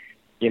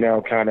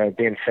 kind of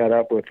being fed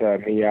up with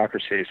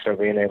mediocrity. So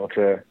being able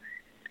to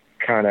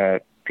kind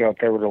of go up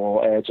there with a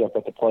little edge up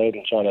at the plate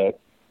and try to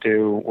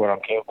do what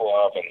I'm capable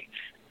of, and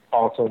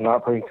also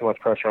not putting too much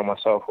pressure on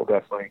myself will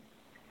definitely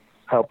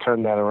help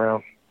turn that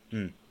around.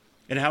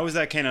 And how is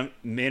that kind of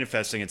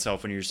manifesting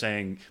itself when you're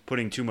saying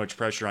putting too much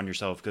pressure on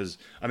yourself? Because,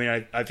 I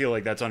mean, I feel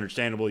like that's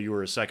understandable. You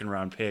were a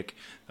second-round pick,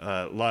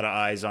 a lot of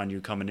eyes on you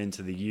coming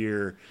into the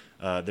year.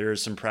 There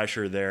is some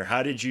pressure there.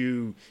 How did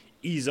you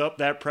ease up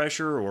that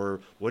pressure, or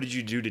what did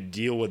you do to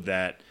deal with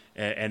that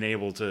and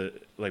able to,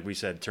 like we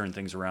said, turn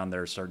things around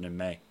there starting in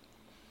May?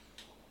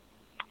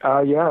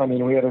 Yeah, I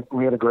mean, we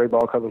had a great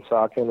ball club in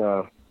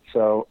Stockton.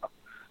 So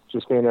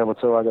just being able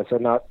to, like I said,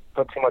 not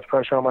put too much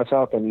pressure on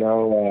myself and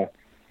know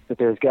that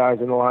there's guys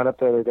in the lineup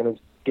that are going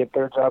to get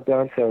their job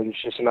done. So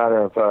it's just a matter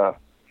of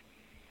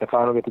if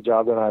I don't get the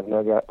job done,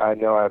 I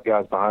know I have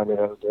guys behind me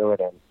that will do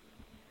it,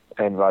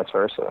 and vice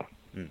versa.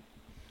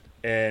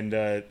 And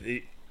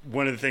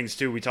one of the things,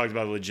 too, we talked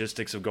about the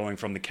logistics of going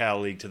from the Cal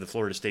League to the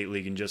Florida State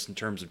League and just in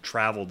terms of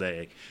travel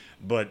day.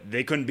 But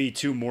they couldn't be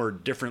two more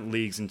different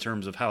leagues in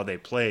terms of how they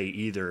play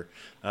either.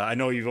 I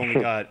know you've only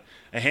got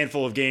a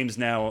handful of games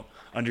now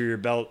under your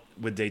belt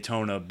with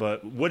Daytona,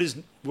 but what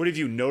have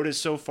you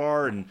noticed so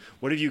far, and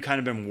what have you kind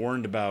of been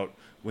warned about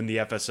when the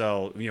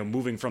FSL,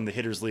 moving from the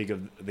Hitters League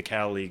of the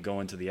Cal League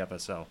going to the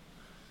FSL?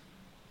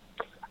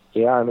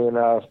 Yeah, I mean,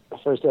 the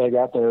first day I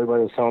got there,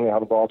 everybody was telling me how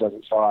the ball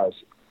doesn't size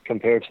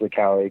compared to the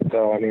Cal League.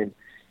 So, I mean,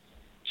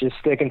 just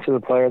sticking to the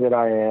player that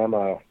I am,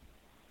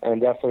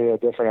 and definitely a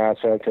different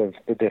aspect of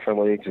the different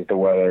leagues is the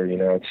weather.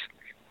 It's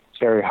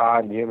very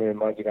hot and humid and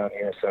muggy down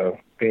here, so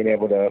being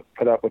able to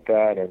put up with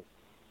that and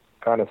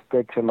kind of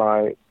stick to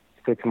my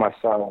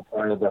style of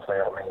play definitely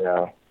helped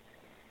me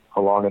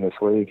along in this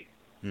league.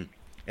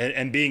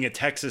 And being a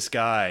Texas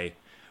guy,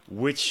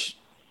 which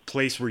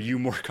place were you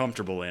more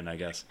comfortable in, I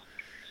guess?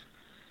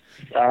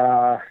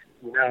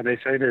 They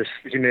say there's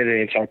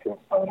humidity in Texas,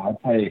 but I'd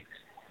say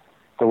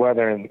the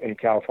weather in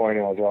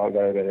California is a lot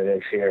better than it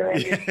is here. I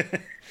mean,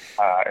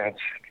 it's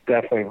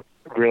definitely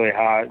really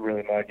hot,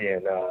 really muggy,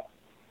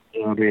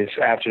 and these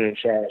afternoon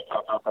showers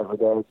pop up every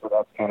day, so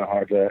that's kind of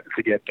hard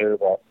to get through.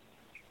 But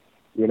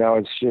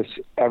it's just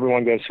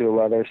everyone goes through the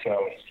weather,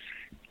 so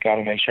got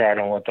to make sure I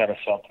don't let that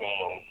affect me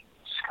and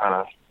just kind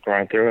of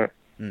grind through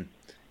it.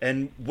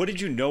 And what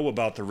did you know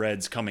about the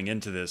Reds coming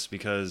into this?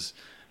 Because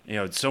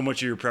so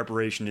much of your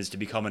preparation is to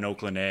become an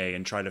Oakland A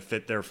and try to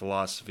fit their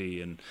philosophy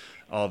and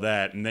all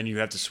that, and then you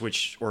have to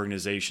switch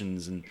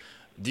organizations. And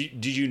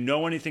did you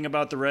know anything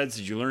about the Reds?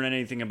 Did you learn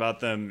anything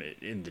about them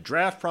in the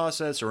draft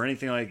process or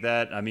anything like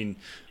that? I mean,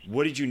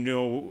 what did you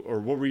know, or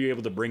what were you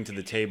able to bring to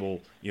the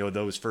table,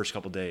 those first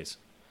couple days?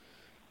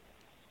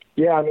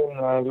 Yeah, I mean,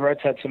 the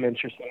Reds had some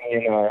interest in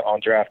me on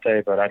draft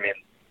day, but I mean,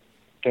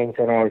 things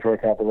don't always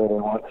work out the way they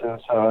want to.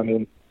 So, I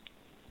mean,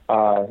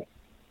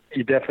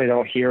 you definitely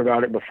don't hear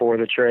about it before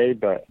the trade,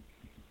 but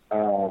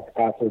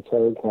after the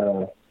trade, kind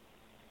of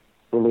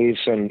relieves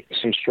some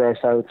stress,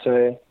 I would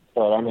say.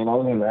 But I mean,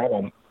 other than that,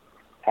 I'm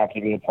happy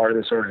to be a part of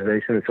this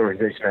organization. This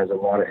organization has a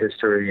lot of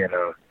history, and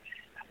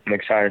I'm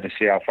excited to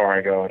see how far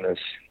I go in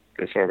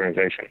this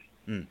organization.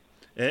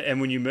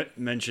 And when you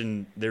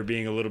mentioned there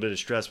being a little bit of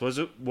stress,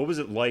 what was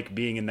it like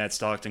being in that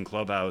Stockton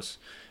clubhouse?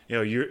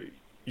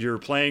 You're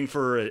playing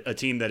for a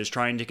team that is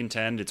trying to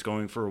contend. It's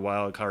going for a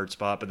wild card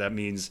spot, but that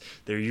means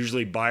they're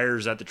usually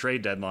buyers at the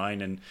trade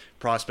deadline, and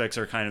prospects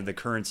are kind of the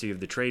currency of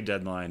the trade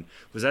deadline.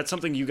 Was that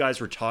something you guys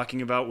were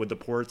talking about with the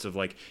Ports of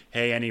like,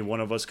 hey, any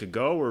one of us could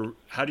go, or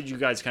how did you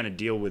guys kind of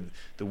deal with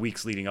the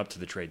weeks leading up to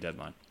the trade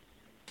deadline?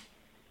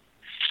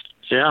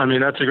 Yeah, I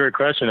mean, that's a great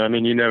question. I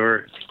mean, you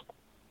never,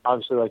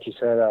 obviously, like you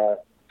said,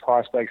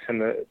 prospects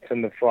tend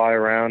to fly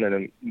around,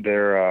 and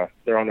they're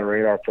on the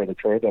radar for the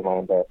trade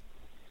deadline, but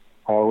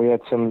we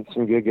had some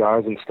good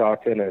guys in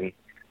Stockton, and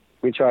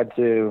we tried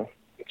to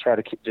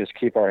just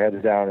keep our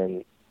heads down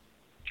and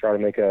try to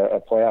make a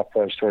playoff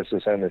push towards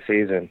this end of the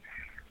season.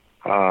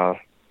 I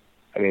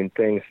mean,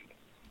 things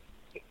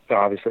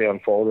obviously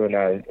unfolded, and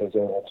I was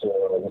able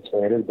to get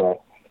traded,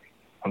 but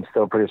I'm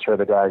still pretty sure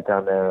the guys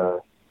down there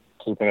are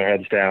keeping their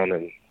heads down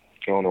and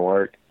going to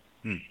work.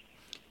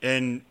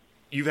 And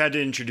you've had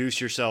to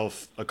introduce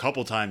yourself a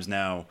couple times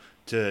now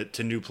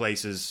to new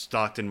places.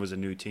 Stockton was a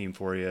new team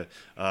for you. It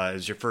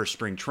was your first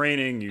spring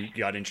training. You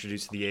got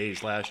introduced to the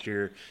A's last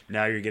year.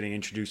 Now you're getting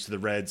introduced to the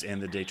Reds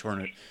and the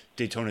Daytona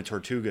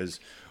Tortugas.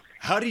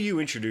 How do you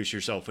introduce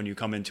yourself when you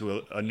come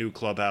into a new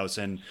clubhouse,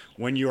 and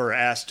when you are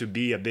asked to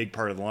be a big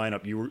part of the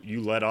lineup?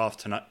 You led off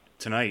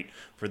tonight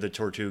for the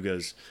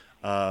Tortugas.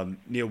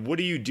 What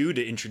do you do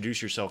to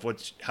introduce yourself?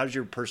 How does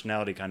your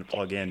personality kind of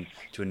plug in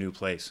to a new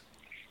place?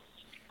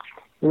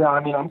 Yeah,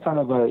 I mean, I'm kind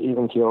of an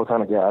even keel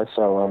kind of guy,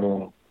 so I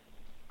mean,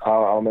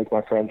 I'll make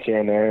my friends here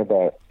and there,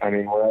 but I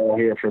mean, we're all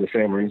here for the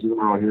same reason.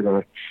 We're all here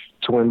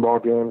to win ball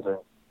games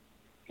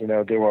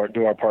and do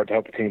our part to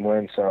help the team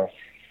win. So,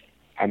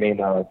 I mean,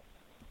 don't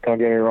get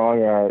me wrong,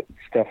 it's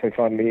definitely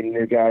fun meeting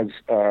new guys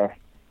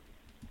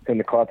in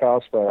the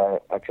clubhouse,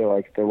 but I feel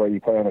like the way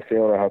you play on the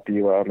field will help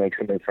you make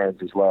some new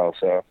friends as well.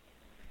 So,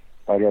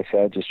 like I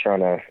said, just trying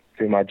to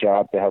do my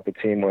job to help the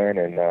team win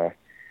and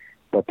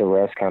let the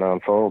rest kind of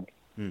unfold.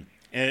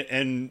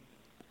 And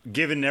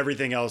given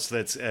everything else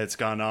that's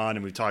gone on,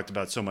 and we've talked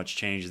about so much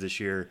change this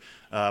year,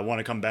 I want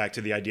to come back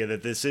to the idea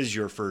that this is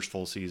your first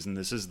full season.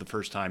 This is the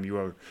first time you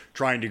are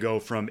trying to go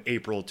from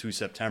April to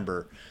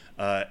September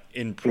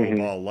in pro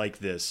ball like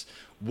this.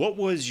 What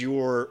was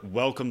your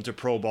welcome to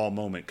pro ball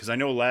moment? Because I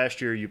know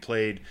last year you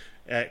played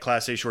at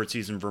Class A short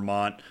season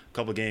Vermont, a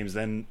couple of games,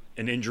 then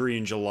an injury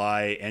in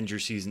July, end your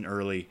season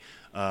early.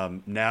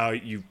 Now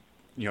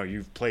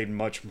you've played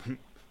much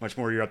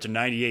more. You're up to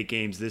 98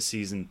 games this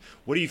season.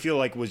 What do you feel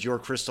like was your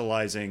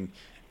crystallizing,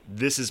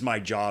 this is my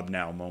job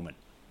now moment?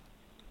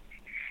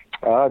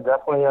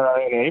 Definitely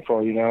in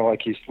April,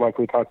 like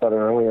we talked about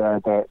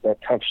earlier, that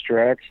tough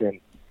stretch. And,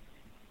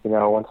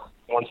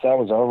 once that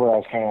was over, I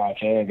was kind of like,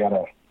 hey, I got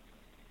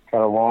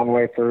a long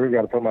way through,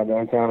 got to put my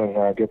nose down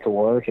and get to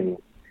work and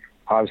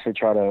obviously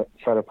try to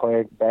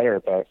play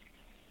better. But,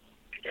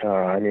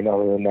 other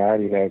than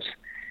that,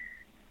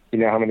 you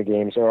know how many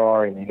games there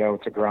are, and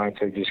it's a grind,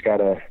 so you just got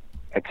to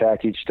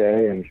attack each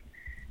day and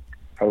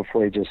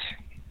hopefully just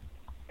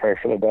pray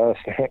for the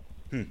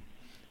best.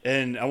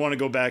 And I want to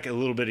go back a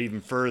little bit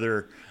even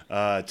further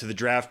to the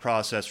draft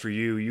process for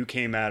you. You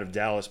came out of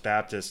Dallas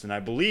Baptist, and I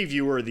believe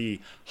you were the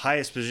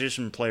highest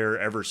position player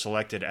ever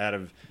selected out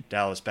of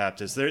Dallas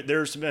Baptist.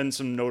 There's been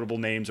some notable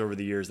names over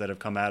the years that have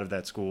come out of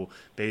that school,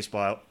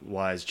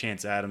 baseball-wise,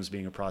 Chance Adams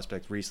being a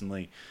prospect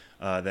recently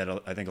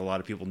that I think a lot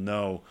of people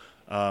know.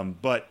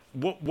 But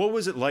what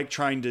was it like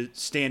trying to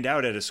stand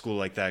out at a school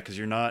like that? Because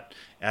you're not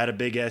at a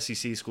big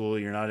SEC school,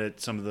 you're not at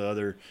some of the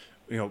other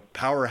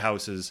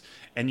powerhouses,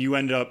 and you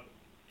end up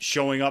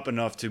showing up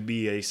enough to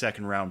be a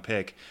second-round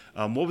pick.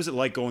 What was it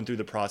like going through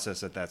the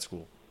process at that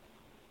school?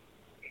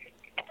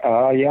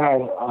 I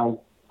had a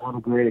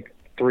great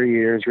 3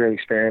 years, great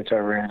experience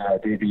over in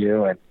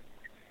DBU,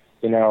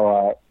 and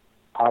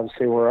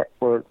obviously we're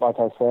like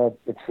I said,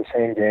 it's the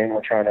same game.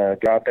 We're trying to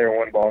go out there and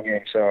win ball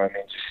games. So I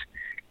mean, just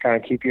kind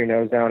of keep your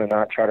nose down and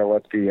not try to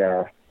let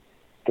the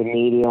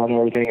media and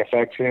everything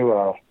affect you.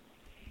 I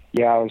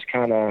was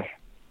kind of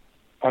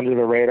under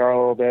the radar a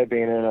little bit,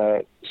 being in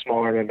a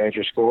smaller than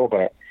major school,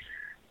 but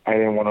I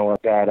didn't want to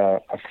let that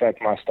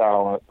affect my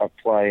style of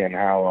play and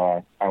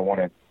how I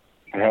wanted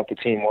to help the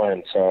team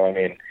win. So, I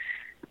mean,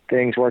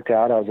 things worked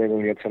out. I was able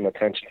to get some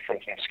attention from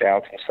some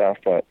scouts and stuff,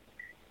 but,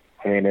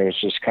 I mean, it was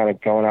just kind of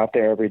going out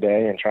there every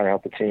day and trying to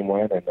help the team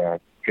win,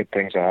 and good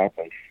things will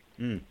happen.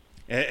 Mm.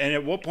 And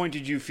at what point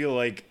did you feel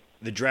like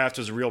the draft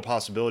was a real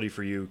possibility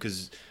for you?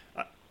 Because,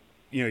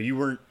 you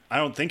weren't – I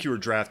don't think you were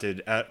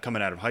drafted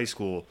coming out of high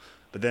school,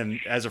 but then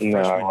as a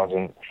freshman – No, I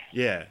wasn't.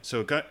 Yeah,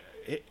 so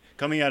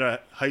coming out of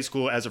high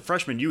school as a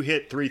freshman, you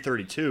hit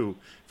 332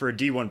 for a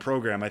D1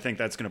 program. I think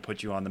that's going to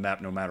put you on the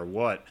map no matter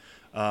what.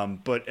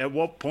 But at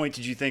what point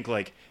did you think,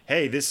 like,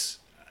 hey, this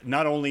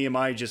not only am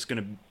I just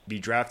going to be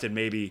drafted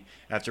maybe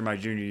after my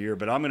junior year,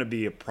 but I'm going to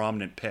be a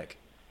prominent pick?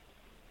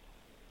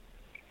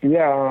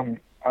 Yeah,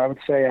 I would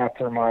say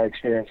after my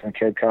experience in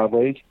Cape Cod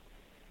League,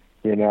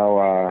 kind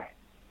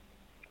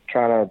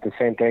of the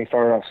same thing,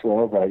 started off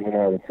slow, but,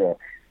 it's a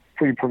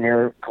pretty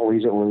premier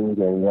collegiate league,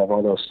 and you have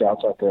all those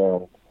scouts out there.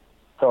 And I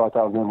felt like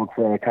I was able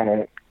to kind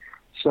of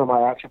show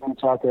my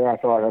attributes out there. I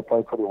felt like I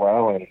played pretty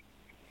well, and,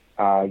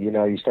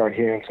 you start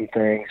hearing some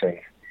things, and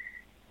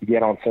you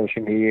get on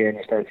social media, and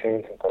you start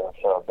seeing some things.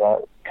 So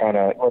that kind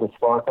of lit a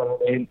spark on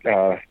me,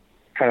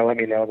 kind of let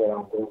me know that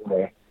I'm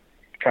going to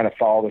kind of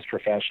follow this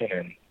profession,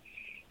 and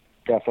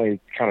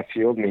definitely kind of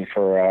fueled me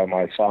for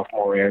my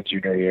sophomore and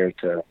junior year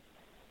to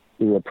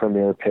be a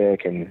premier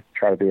pick and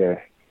try to be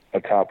a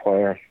top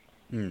player.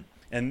 Mm.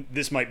 And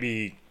this might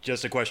be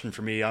just a question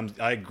for me.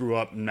 I grew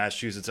up in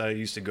Massachusetts. I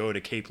used to go to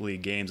Cape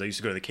League games. I used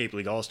to go to the Cape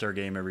League All-Star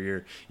game every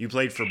year. You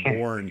played for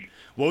Bourne.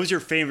 What was your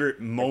favorite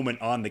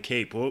moment on the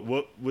Cape?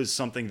 What was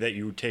something that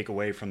you would take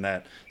away from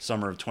that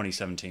summer of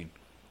 2017?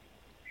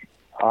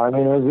 I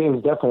mean, it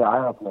was definitely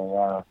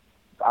eye-opening.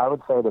 I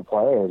would say the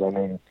players. I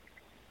mean,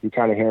 you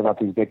kind of hear about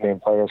these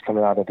big-name players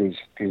coming out of these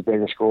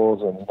bigger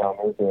schools, and me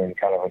being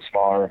kind of a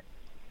smaller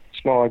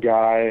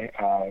guy.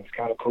 It's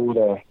kind of cool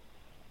to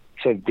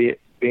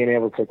being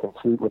able to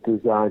compete with these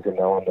guys and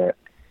knowing that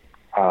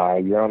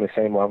you're on the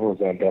same level as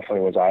them definitely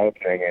was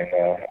eye-opening and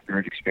a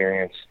great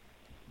experience.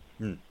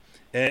 Hmm.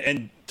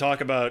 And talk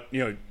about,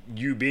 you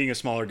being a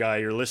smaller guy.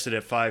 You're listed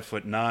at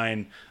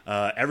 5'9".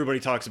 Everybody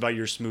talks about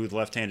your smooth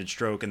left-handed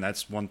stroke, and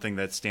that's one thing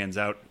that stands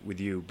out with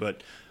you.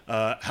 But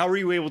how were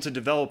you able to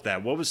develop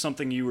that? What was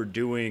something you were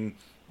doing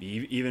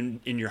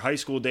even in your high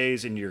school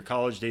days, in your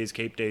college days,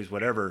 Cape days,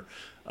 whatever,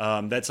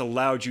 that's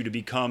allowed you to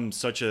become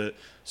such a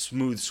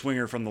smooth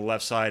swinger from the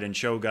left side and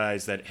show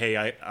guys that,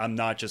 hey, I'm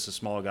not just a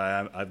small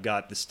guy. I've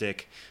got the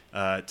stick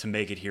to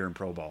make it here in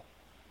pro ball?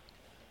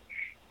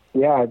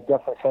 Yeah, I'd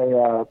definitely say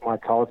my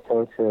college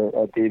coach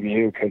at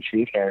DBU, Coach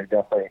Heath,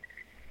 definitely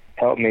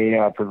helped me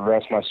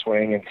progress my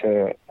swing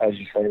into, as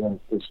you say, the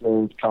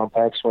smooth,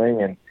 compact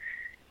swing. And,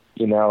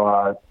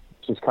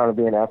 just kind of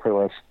being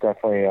effortless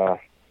definitely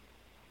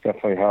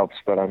helps.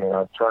 But, I mean,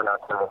 I try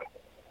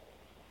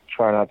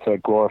not to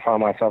glorify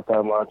myself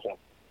that much. And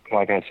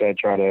like I said,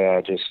 try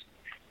to just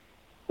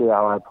see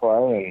how I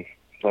play and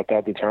let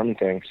that determine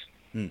things.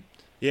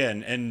 Yeah,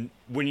 and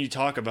when you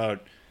talk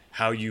about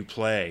how you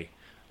play,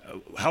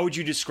 how would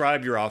you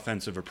describe your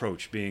offensive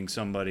approach, being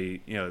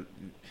somebody,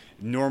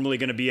 normally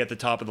going to be at the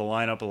top of the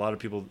lineup? A lot of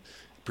people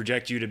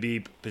project you to be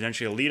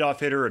potentially a leadoff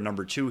hitter, a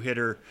number 2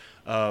 hitter.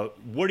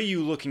 What are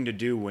you looking to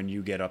do when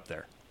you get up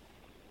there?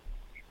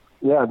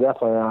 Yeah,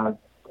 definitely.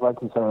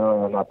 Like you said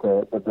earlier, I'm not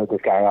the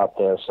biggest guy out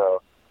there,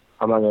 so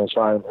I'm not going to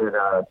try and hit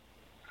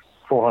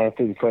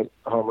 450-foot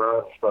home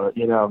runs. But,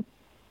 being the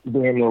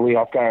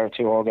leadoff guy or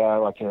 2-hole guy, I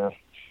like to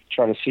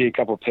try to see a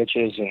couple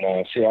pitches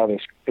and see how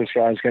this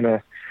guy's going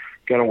to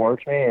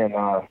work me. And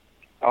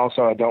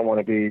also, I don't want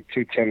to be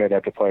too timid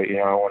at the plate.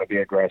 I want to be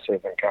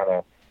aggressive and kind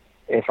of,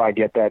 if I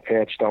get that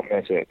pitch, don't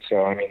miss it.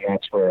 So, I mean,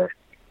 that's where,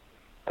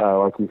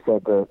 like you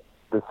said, the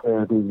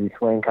smooth, easy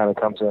swing kind of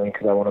comes in,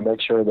 because I want to make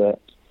sure that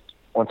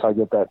once I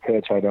get that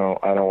pitch, I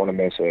don't want to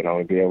miss it. I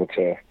want to be able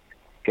to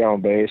get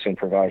on base and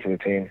provide for the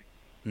team.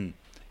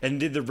 And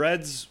did the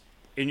Reds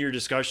in your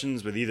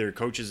discussions with either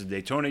coaches at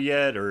Daytona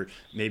yet, or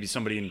maybe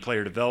somebody in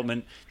player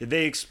development, did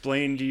they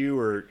explain to you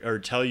or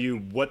tell you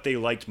what they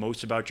liked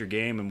most about your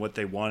game and what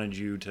they wanted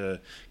you to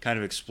kind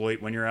of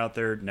exploit when you're out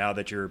there now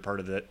that you're part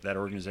of that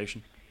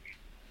organization?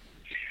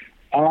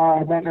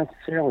 Not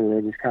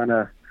necessarily. They just kind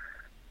of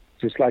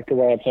just like the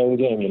way I play the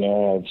game.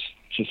 It's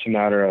just a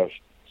matter of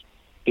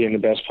being the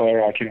best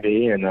player I can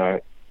be, and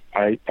I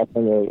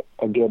bring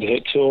a good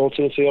hit tool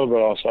to the field, but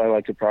also I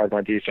like to pride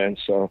my defense.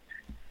 So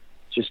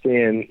just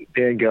being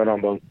good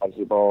on both sides of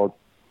the ball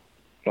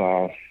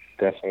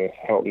definitely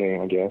helped me,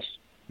 I guess.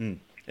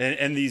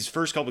 And these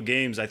first couple of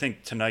games, I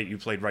think tonight you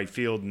played right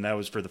field, and that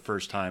was for the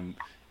first time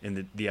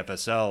in the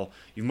FSL.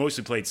 You've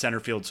mostly played center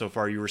field so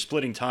far. You were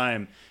splitting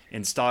time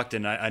in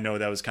Stockton. I know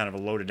that was kind of a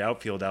loaded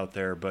outfield out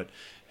there, but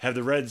have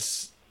the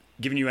Reds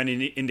given you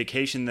any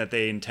indication that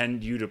they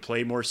intend you to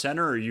play more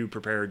center, or are you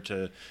prepared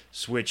to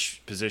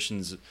switch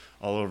positions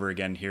all over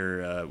again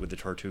here with the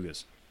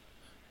Tortugas?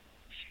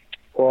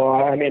 Well,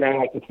 I mean, I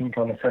like to think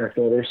I'm a center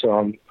fielder, so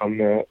I'm going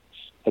to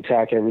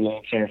attack every day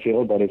in center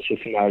field, but it's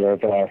just a matter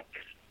of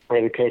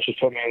where the coaches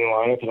put me in the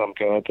lineup, and I'm going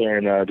to go out there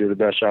and do the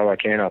best job I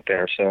can out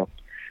there. So,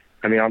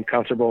 I mean, I'm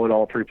comfortable with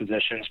all three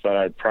positions, but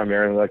I'd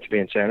primarily like to be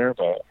in center.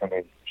 But, I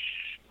mean,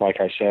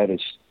 like I said,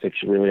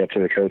 it's really up to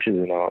the coaches,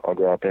 and I'll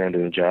go out there and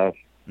do the job.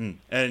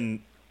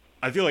 And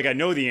I feel like I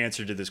know the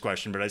answer to this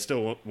question, but I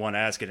still want to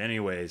ask it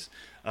anyways.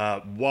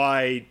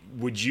 Why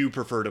would you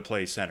prefer to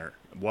play center?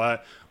 Why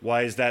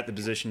is that the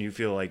position you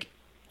feel like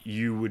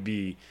you would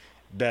be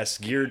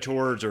best geared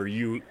towards, or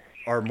you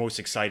are most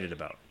excited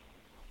about?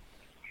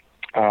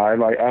 I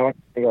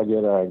think I'll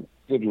get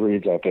good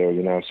reads out there,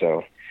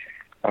 So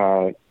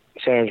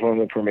center is one of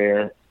the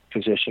premier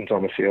positions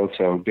on the field.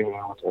 So being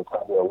able to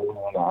kind of lean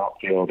on the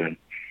outfield and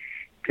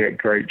get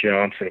great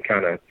jumps and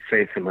kind of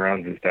save some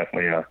runs is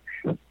definitely a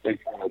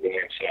big part of the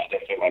game. So I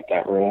definitely like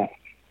that role.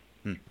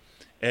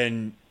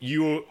 And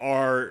you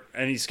are,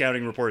 any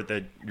scouting report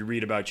that you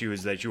read about you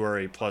is that you are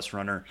a plus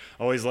runner.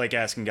 I always like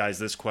asking guys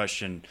this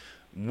question.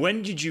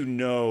 When did you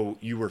know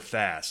you were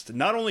fast?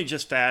 Not only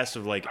just fast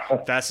of like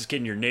fastest kid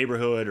in your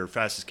neighborhood or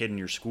fastest kid in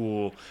your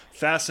school,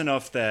 fast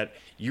enough that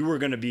you were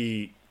going to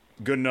be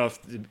good enough,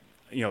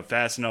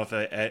 fast enough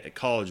at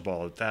college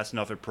ball, fast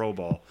enough at pro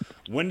ball.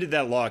 When did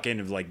that lock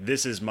in of like,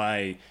 this is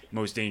my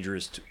most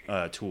dangerous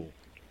tool?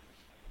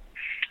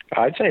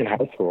 I'd say in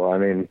high school. I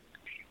mean,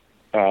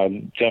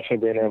 definitely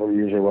being able to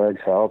use your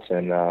legs helps,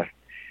 and I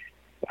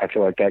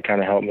feel like that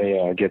kind of helped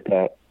me get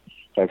that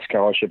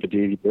scholarship at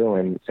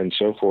DVU and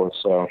so forth.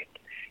 So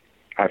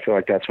I feel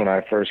like that's when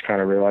I first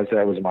kind of realized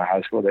that was in my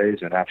high school days,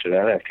 and after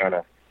that I've kind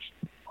of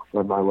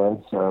let my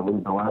legs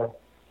lead the way.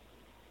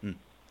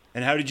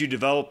 And how did you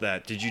develop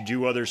that? Did you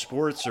do other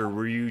sports, or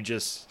were you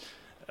just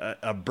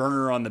a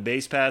burner on the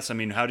base pass? I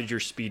mean, how did your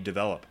speed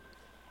develop?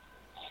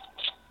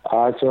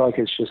 I feel like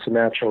it's just a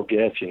natural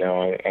gift.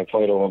 I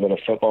played a little bit of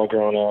football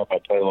growing up. I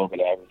played a little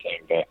bit of everything,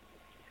 but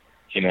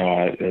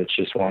it's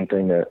just one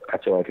thing that I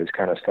feel like has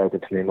kind of stuck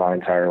with me my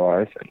entire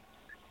life,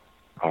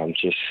 and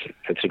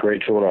it's a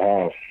great tool to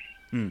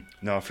have.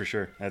 No, for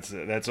sure.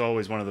 That's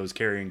always one of those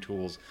carrying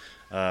tools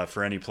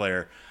for any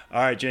player.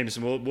 All right,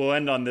 Jameson, we'll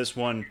end on this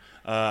one.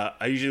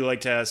 I usually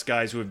like to ask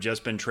guys who have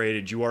just been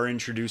traded. You are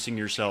introducing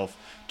yourself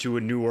to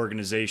a new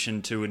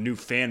organization, to a new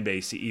fan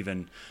base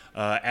even.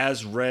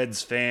 As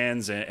Reds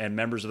fans and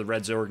members of the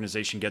Reds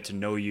organization get to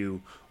know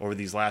you over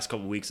these last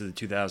couple of weeks of the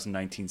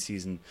 2019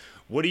 season,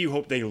 what do you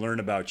hope they learn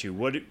about you?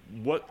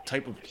 What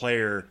type of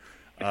player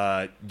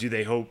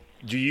do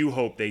you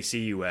hope they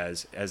see you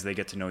as they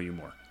get to know you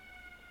more?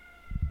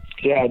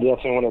 Yeah, I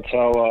definitely want to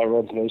tell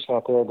Reds Nation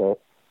out there that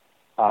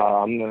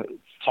I'm the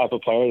type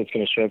of player that's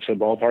going to show up to the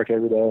ballpark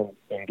every day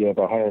and give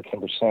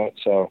 110%.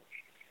 So,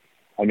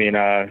 I mean,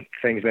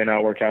 things may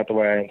not work out the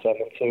way I intend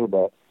them to,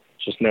 but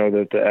just know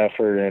that the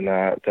effort and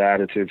the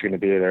attitude is going to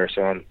be there.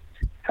 So I'm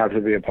happy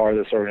to be a part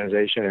of this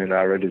organization, and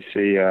ready to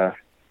see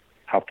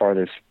how far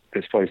this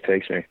place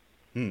takes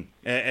me.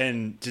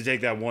 And to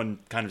take that one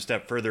kind of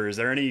step further, is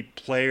there any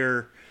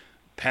player,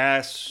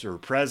 past or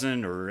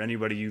present, or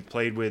anybody you've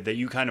played with that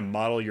you kind of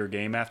model your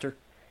game after?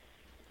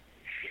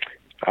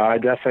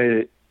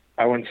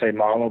 I wouldn't say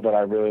model, but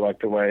I really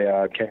like the way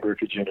Ken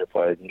Griffey Jr.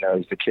 played.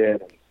 He's the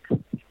kid,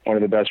 and one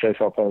of the best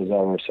baseball players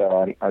ever.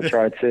 So I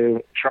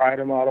try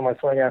to model my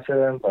swing after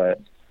them,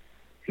 but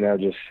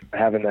just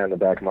having that in the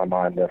back of my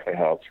mind definitely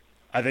helps.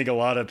 I think a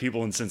lot of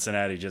people in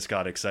Cincinnati just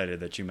got excited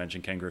that you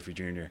mentioned Ken Griffey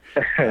Jr.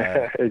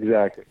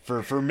 Exactly.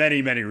 For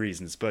many, many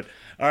reasons. But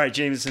all right,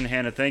 Jameson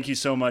Hannah, thank you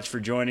so much for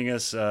joining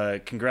us.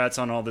 Congrats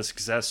on all the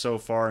success so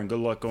far, and good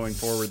luck going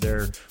forward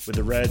there with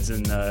the Reds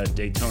and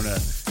Daytona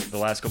the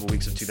last couple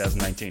weeks of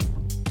 2019.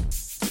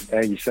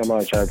 Thank you so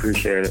much. I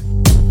appreciate it.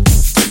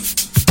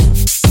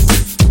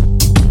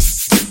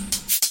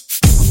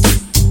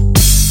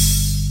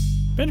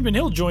 Benjamin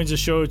Hill joins the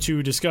show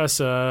to discuss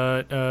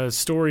a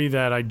story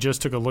that I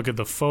just took a look at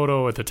the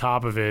photo at the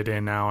top of it,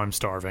 and now I'm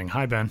starving.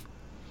 Hi, Ben.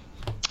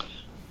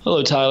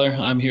 Hello, Tyler.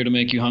 I'm here to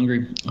make you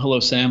hungry. Hello,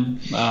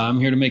 Sam. I'm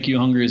here to make you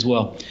hungry as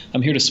well.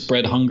 I'm here to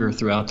spread hunger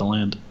throughout the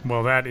land.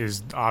 Well, that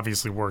is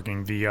obviously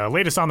working. The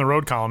latest on the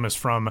road column is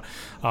from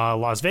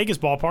Las Vegas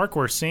ballpark,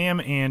 where Sam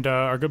and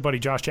our good buddy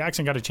Josh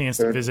Jackson got a chance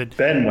to visit.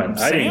 Ben went.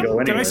 Sam? I didn't go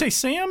anywhere. Did I say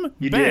Sam?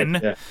 You Ben.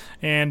 did. Yeah.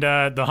 And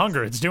the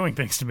hunger, it's doing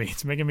things to me.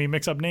 It's making me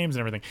mix up names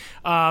and everything.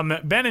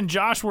 Ben and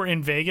Josh were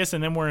in Vegas,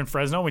 and then we're in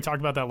Fresno. We talked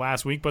about that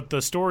last week. But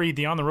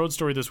the on-the-road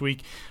story this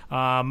week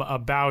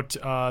about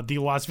the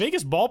Las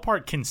Vegas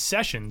ballpark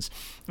concessions,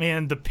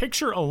 and the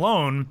picture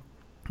alone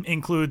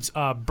includes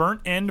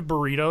burnt end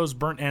burritos.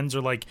 Burnt ends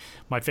are like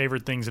my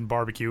favorite things in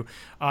barbecue.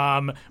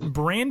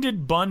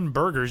 Branded bun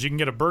burgers. You can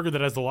get a burger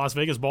that has the Las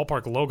Vegas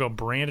ballpark logo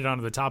branded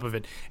onto the top of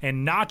it.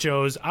 And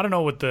nachos. I don't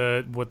know what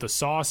the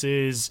sauce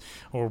is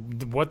or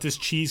what this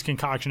cheese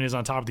concoction is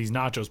on top of these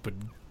nachos, but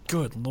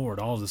good Lord,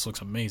 all of this looks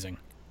amazing.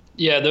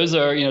 Yeah, those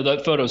are,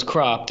 that photo's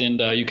cropped, and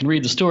you can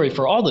read the story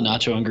for all the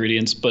nacho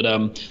ingredients, but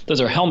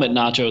those are helmet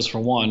nachos for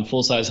one,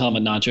 full-size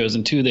helmet nachos,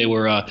 and two, they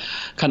were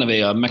kind of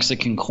a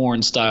Mexican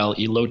corn-style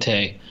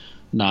elote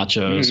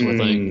nachos with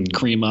like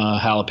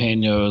crema,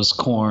 jalapenos,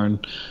 corn,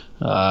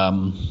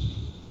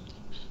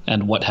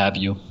 and what have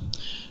you,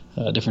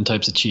 different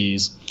types of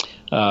cheese.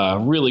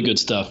 Really good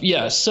stuff.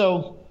 Yeah,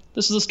 so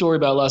this is a story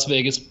about Las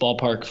Vegas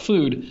ballpark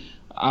food.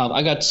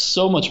 I got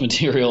so much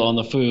material on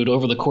the food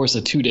over the course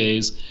of 2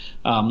 days.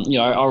 I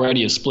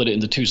already have split it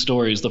into two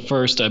stories. The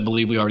first, I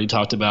believe we already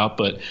talked about,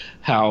 but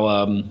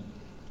how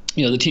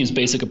the team's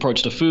basic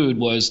approach to food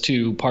was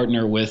to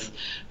partner with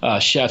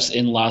chefs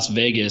in Las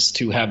Vegas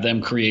to have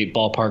them create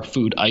ballpark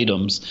food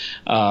items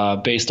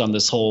based on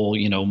this whole,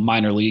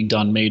 minor league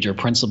done major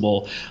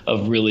principle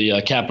of really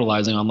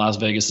capitalizing on Las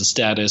Vegas'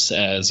 status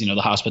as, the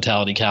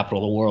hospitality capital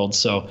of the world.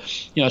 So,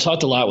 I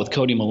talked a lot with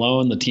Cody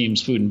Malone, the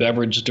team's food and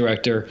beverage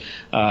director,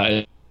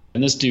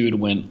 and this dude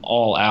went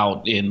all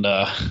out in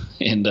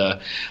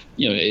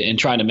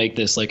trying to make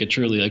this like a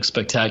truly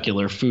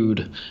spectacular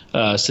food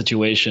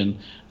situation.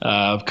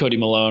 Cody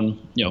Malone,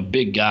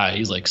 big guy.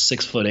 He's like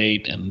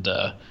 6'8", and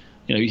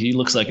he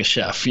looks like a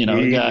chef.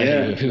 A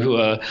guy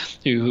who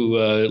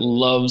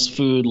loves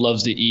food,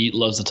 loves to eat,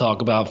 loves to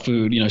talk about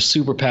food.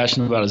 Super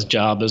passionate about his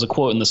job. There's a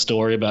quote in the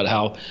story about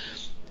how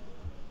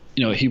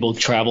he will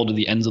travel to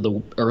the ends of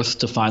the earth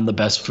to find the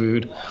best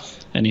food,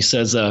 and he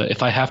says,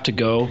 if I have to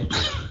go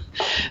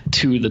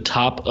to the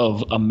top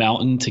of a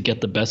mountain to get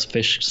the best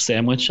fish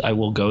sandwich, I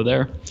will go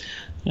there.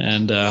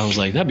 And I was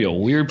like, that'd be a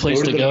weird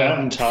place to go.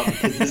 Mountaintop,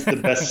 because this is the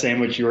best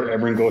sandwich you were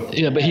ever going to go.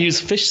 Yeah, but he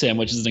used fish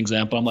sandwich as an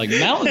example. I'm like,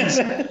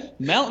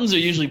 mountains are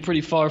usually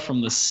pretty far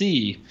from the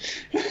sea,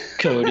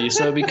 Cody.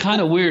 So it'd be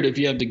kind of weird if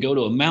you have to go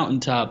to a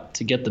mountaintop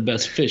to get the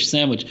best fish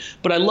sandwich.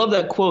 But I love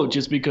that quote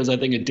just because I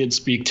think it did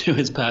speak to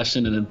his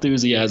passion and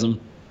enthusiasm.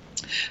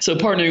 So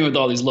partnering with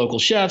all these local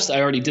chefs,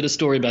 I already did a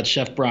story about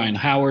Chef Brian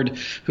Howard,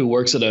 who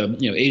works at a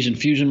Asian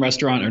fusion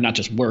restaurant, or not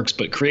just works,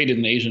 but created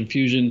an Asian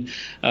fusion,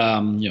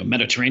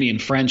 Mediterranean,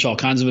 French, all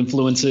kinds of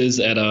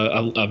influences at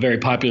a very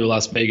popular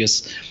Las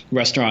Vegas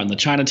restaurant in the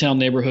Chinatown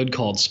neighborhood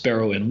called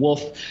Sparrow and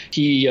Wolf.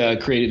 He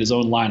created his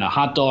own line of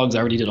hot dogs. I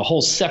already did a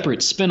whole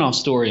separate spin-off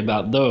story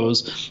about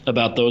those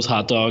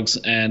hot dogs,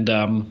 and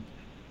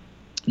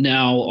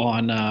now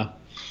on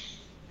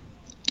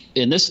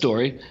in this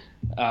story.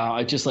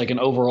 Just like an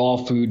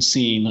overall food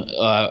scene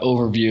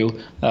overview,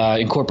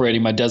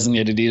 incorporating my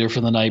designated eater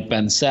for the night,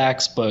 Ben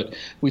Sachs. But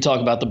we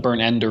talk about the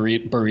burnt end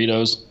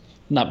burritos.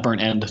 Not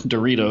burnt end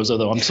Doritos,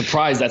 although I'm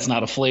surprised that's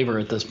not a flavor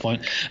at this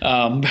point.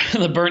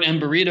 The burnt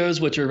end burritos,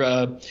 which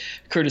are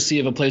courtesy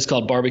of a place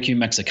called Barbecue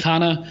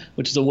Mexicana,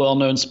 which is a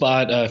well-known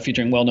spot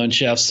featuring well-known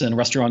chefs and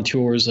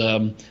restaurateurs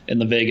in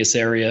the Vegas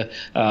area.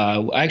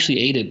 I actually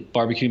ate at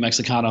Barbecue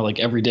Mexicana like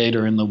every day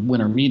during the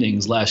winter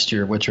meetings last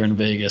year, which are in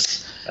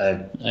Vegas. I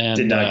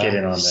did not get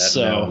in on that.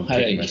 So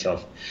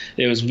myself.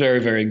 It was very,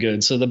 very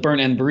good. So the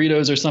burnt end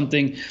burritos are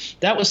something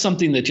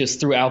that just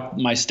throughout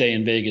my stay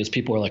in Vegas,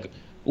 people were like,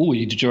 "Ooh,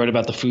 did you write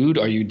about the food?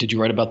 Did you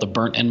write about the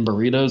burnt end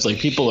burritos?" Like,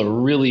 people are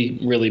really,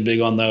 really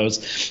big on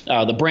those.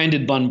 The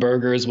branded bun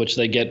burgers, which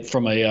they get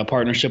from a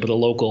partnership with a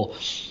local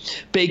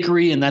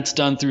bakery, and that's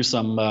done through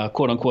some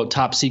quote unquote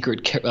top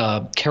secret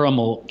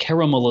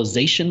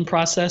caramelization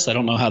process. I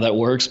don't know how that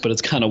works, but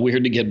it's kind of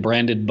weird to get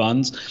branded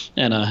buns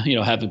and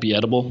have it be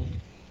edible.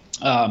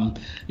 The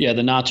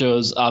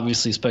nachos,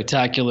 obviously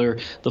spectacular.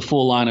 The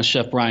full line of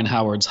Chef Brian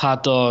Howard's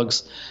hot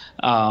dogs.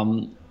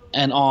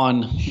 And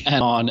on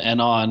and on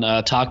and on.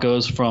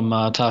 Tacos from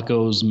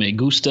Tacos Me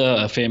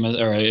Gusta,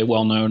 a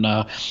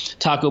well-known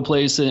taco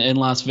place in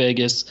Las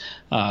Vegas.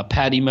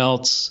 Patty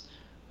melts,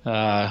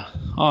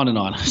 on and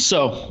on.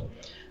 So,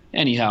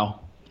 anyhow,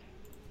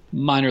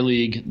 minor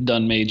league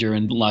done major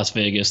in Las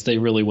Vegas. They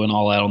really went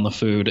all out on the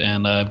food,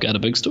 and I've got a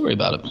big story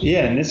about it.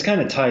 Yeah, and this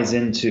kind of ties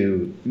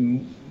into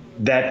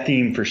that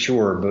theme for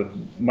sure. But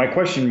my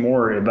question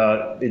more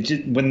about it,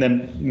 just when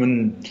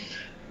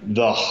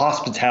the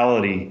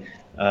hospitality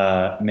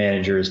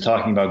manager is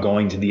talking about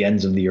going to the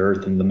ends of the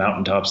earth and the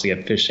mountaintops to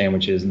get fish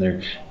sandwiches, and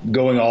they're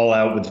going all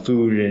out with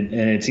food, and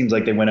it seems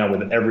like they went out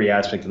with every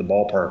aspect of the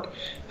ballpark.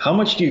 How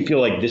much do you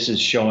feel like this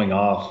is showing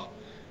off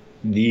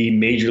the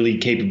major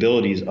league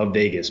capabilities of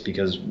Vegas,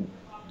 because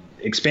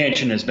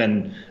expansion has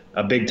been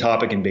a big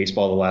topic in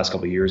baseball the last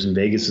couple of years, and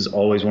Vegas is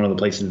always one of the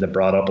places that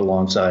brought up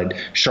alongside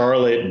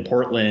Charlotte and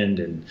Portland,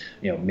 and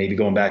maybe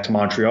going back to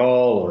Montreal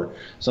or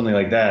something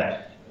like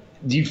that.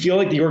 Do you feel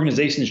like the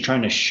organization is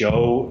trying to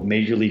show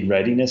major league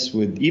readiness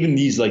with even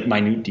these like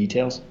minute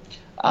details?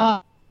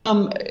 I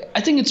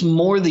think it's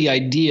more the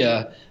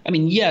idea. I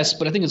mean, yes,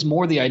 but I think it's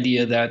more the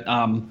idea that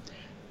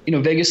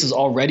Vegas is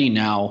already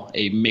now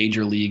a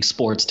major league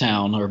sports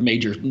town, or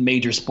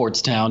major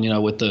sports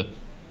town. With the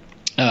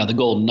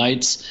Golden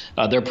Knights,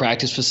 their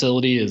practice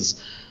facility is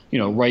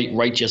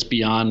right just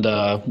beyond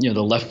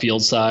the left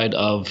field side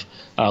of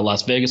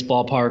Las Vegas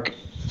ballpark.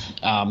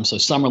 So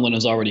Summerlin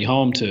is already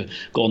home to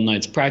Golden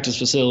Knights practice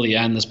facility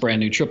and this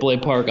brand new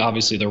AAA park.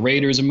 Obviously, the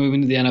Raiders are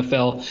moving to the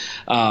NFL.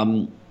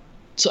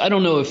 So I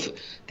don't know if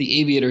the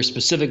Aviators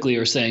specifically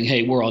are saying,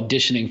 hey, we're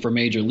auditioning for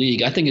Major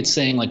League. I think it's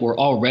saying like we're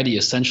already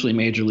essentially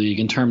Major League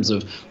in terms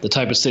of the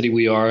type of city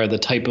we are, the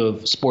type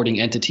of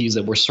sporting entities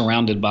that we're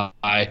surrounded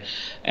by,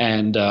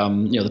 and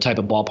the type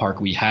of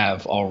ballpark we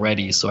have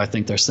already. So I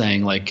think they're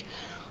saying like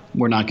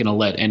we're not going to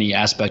let any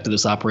aspect of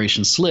this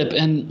operation slip.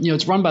 And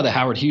it's run by the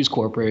Howard Hughes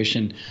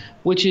Corporation,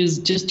 which is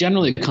just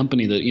generally a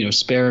company that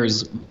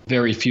spares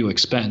very few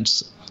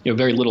expense,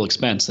 very little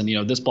expense. And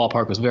this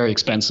ballpark was very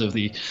expensive.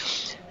 The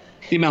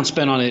amount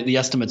spent on it, the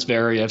estimates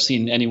vary. I've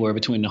seen anywhere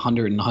between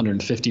 $100 and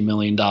 $150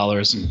 million.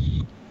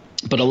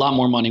 But a lot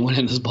more money went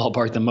into this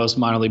ballpark than most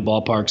minor league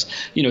ballparks.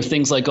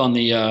 Things like on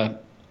the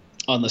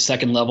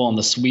second level, on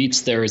the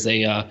suites, there is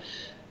a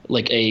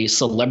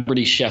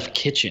celebrity chef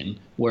kitchen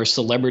where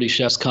celebrity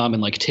chefs come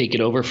and like take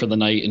it over for the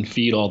night and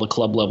feed all the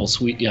club level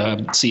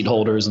seat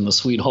holders and the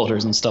suite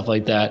holders and stuff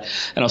like that.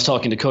 And I was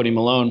talking to Cody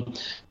Malone,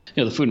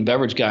 the food and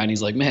beverage guy, and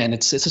he's like, man,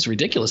 it's just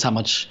ridiculous how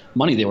much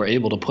money they were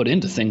able to put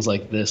into things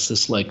like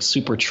this like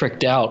super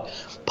tricked out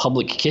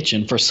public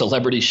kitchen for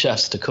celebrity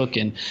chefs to cook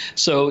in.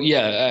 So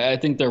yeah, I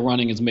think they're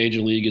running as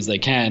major league as they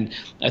can.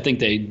 I think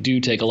they do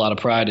take a lot of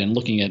pride in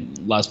looking at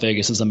Las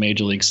Vegas as a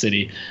major league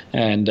city,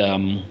 and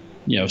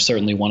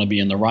certainly want to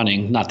be in the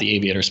running. Not the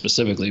Aviators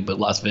specifically, but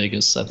Las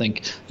Vegas, I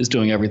think, is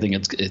doing everything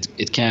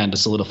it can to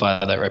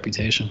solidify that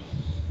reputation.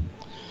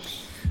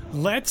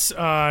 Let's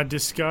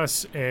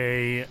discuss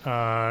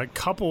a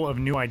couple of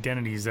new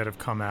identities that have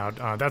come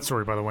out. That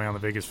story, by the way, on the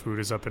Vegas Food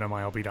is up at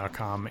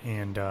MILB.com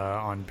and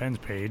on Ben's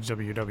page,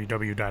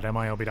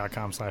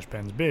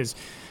 www.milb.com/BensBiz.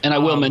 And I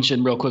will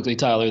mention real quickly,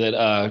 Tyler,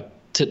 that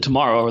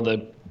tomorrow or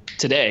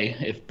today,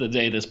 if the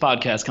day this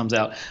podcast comes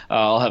out,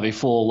 I'll have a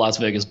full Las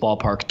Vegas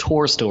ballpark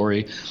tour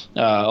story,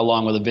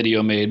 along with a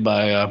video made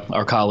by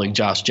our colleague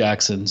Josh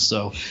Jackson.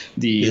 So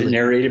is it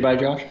narrated by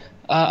Josh?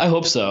 I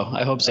hope so.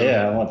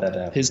 Yeah, I want that to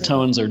happen. His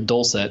tones are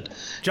dulcet.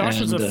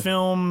 Josh is a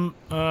film,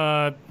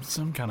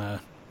 some kind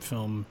of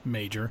film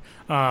major.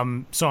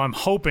 So I'm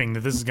hoping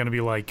that this is going to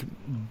be like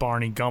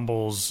Barney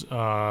Gumbel's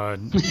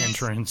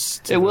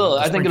entrance to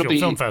the Springfield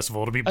Film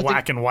Festival. It'll be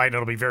black and white.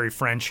 It'll be very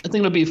French. I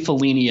think it'll be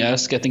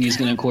Fellini-esque. I think he's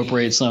going to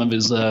incorporate some of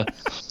his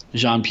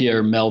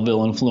Jean-Pierre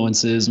Melville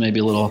influences, maybe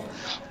a little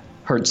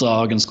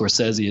Herzog and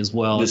Scorsese as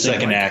well. The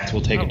second act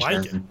will take a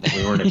turn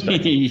we weren't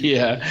expecting.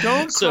 Yeah.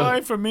 Don't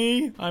cry for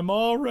me. I'm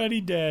already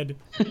dead.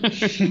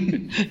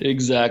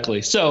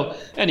 Exactly. So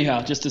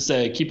anyhow, just to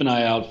say, keep an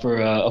eye out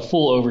for a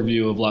full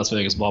overview of Las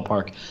Vegas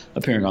ballpark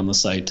appearing on the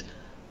site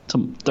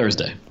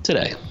Thursday,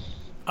 today.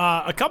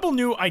 A couple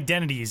new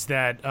identities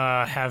that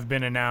have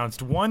been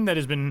announced. One that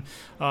has been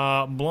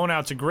blown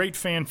out to great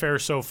fanfare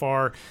so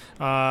far,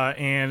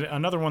 and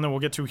another one that we'll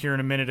get to here in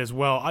a minute as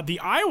well. The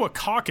Iowa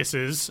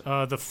caucuses,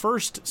 the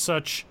first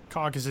such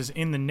caucuses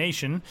in the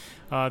nation.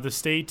 The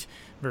state,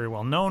 very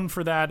well known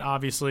for that,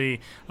 obviously.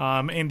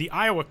 And the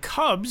Iowa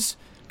Cubs,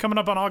 coming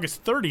up on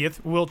August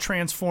 30th, will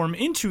transform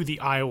into the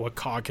Iowa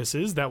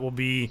caucuses. That will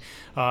be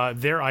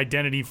their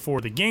identity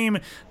for the game.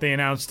 They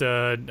announced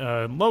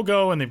a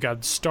logo, and they've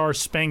got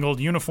star-spangled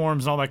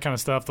uniforms and all that kind of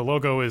stuff. The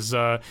logo is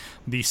the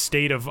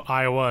state of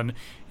Iowa and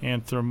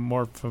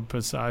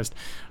anthropomorphized,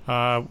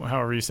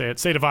 however you say it,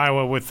 state of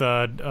Iowa with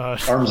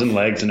arms and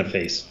legs and a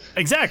face.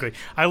 Exactly.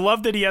 I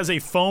love that he has a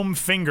foam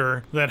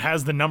finger that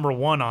has the number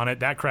 1 on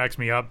it. That cracks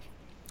me up.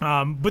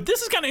 But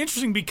this is kind of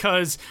interesting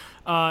because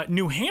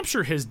New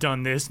Hampshire has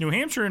done this. New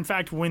Hampshire, in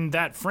fact, when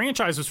that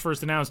franchise was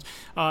first announced,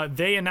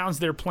 they announced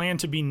their plan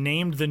to be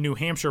named the New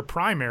Hampshire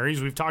Primaries.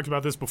 We've talked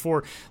about this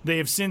before. They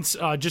have since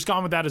just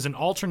gone with that as an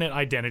alternate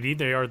identity.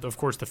 They are, of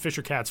course, the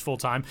Fisher Cats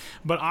full-time.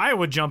 But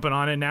Iowa jumping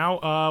on it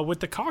now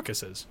with the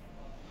caucuses.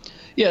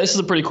 Yeah, this is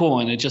a pretty cool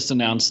one. It just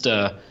announced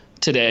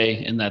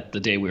today, and that the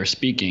day we were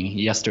speaking,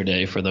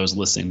 yesterday, for those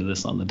listening to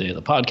this on the day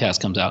the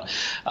podcast comes out.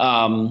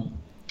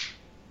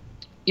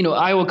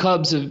 Iowa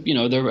Cubs have,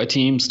 they're a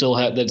team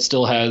that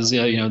still has,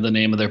 the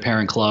name of their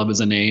parent club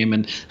as a name,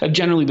 and have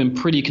generally been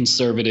pretty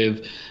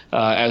conservative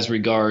as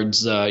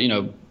regards,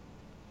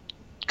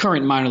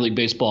 current minor league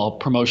baseball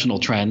promotional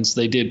trends.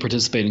 They did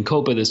participate in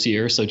Copa this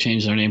year, so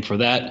changed their name for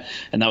that,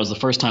 and that was the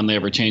first time they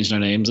ever changed their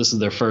names. This is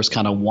their first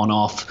kind of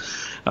one-off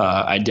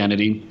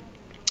identity.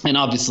 And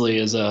obviously,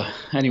 as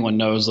anyone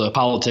knows,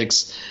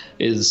 politics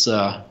is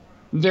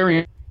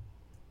very,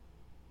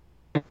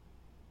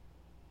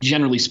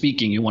 generally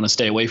speaking, you want to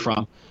stay away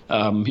from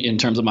in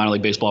terms of minor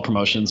league baseball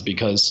promotions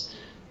because,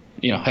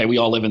 hey, we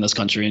all live in this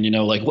country,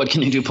 and like, what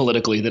can you do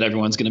politically that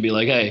everyone's going to be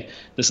like, hey,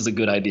 this is a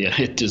good idea?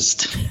 It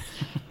just,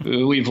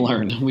 we've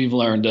learned.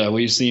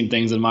 We've seen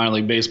things in minor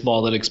league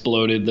baseball that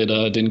exploded that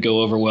didn't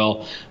go over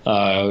well.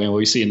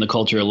 We see in the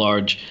culture at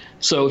large.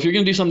 So if you're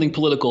going to do something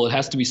political, it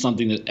has to be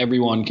something that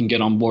everyone can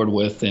get on board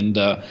with. And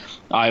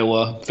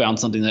Iowa found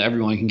something that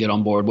everyone can get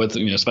on board with,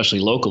 especially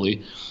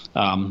locally.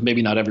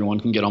 Maybe not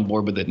everyone can get on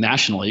board with it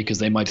nationally because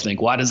they might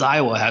think, why does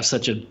Iowa have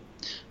such a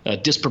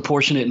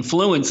disproportionate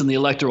influence in the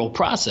electoral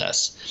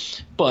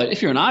process? But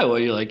if you're in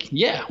Iowa, you're like,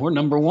 yeah, we're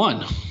number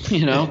one.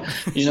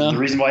 The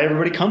reason why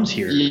everybody comes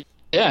here.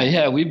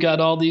 Yeah, we've got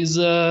all these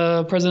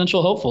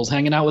presidential hopefuls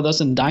hanging out with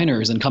us in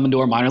diners and coming to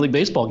our minor league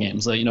baseball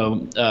games.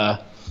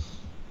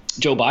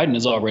 Joe Biden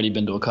has already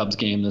been to a Cubs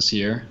game this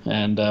year,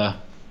 and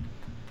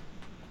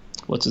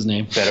what's his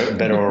name?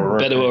 Beto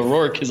O'Rourke. Beto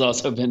O'Rourke has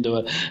also been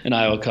to an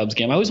Iowa Cubs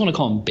game. I always want to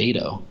call him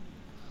Beto.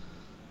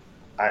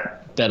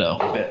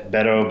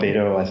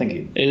 Beto. I think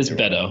it is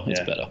Beto. It's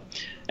Beto.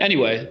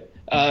 Anyway,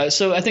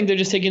 so I think they're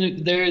just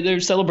they're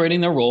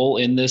celebrating their role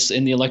in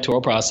the electoral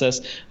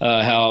process.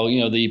 How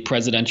the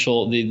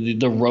presidential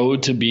the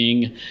road to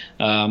being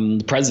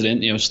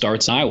president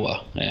starts in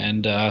Iowa,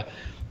 and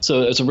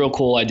so it's a real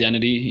cool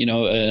identity,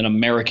 an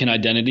American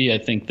identity. I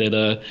think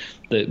that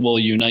will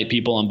unite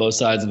people on both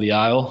sides of the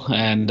aisle.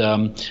 And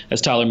as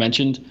Tyler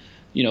mentioned,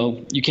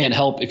 you can't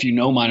help, if you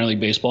know minor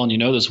league baseball and you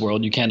know this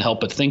world, you can't help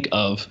but think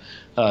of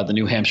the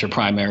New Hampshire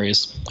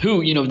primaries,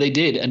 who, they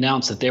did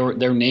announce that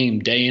their name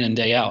day in and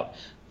day out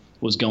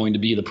was going to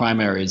be the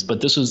primaries. But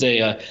this was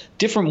a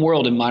different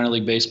world in minor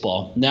league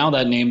baseball. Now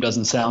that name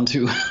doesn't sound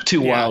too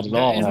wild at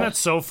all. Isn't that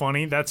so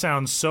funny? That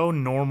sounds so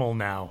normal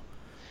now.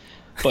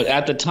 But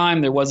at the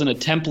time, there wasn't a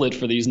template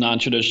for these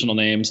non-traditional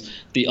names.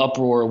 The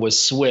uproar was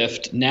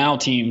swift. Now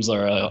teams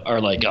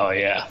are like, oh,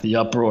 yeah, the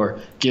uproar,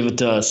 give it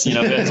to us.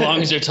 As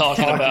long as you're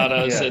talking about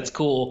us, it's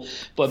cool.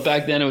 But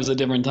back then, it was a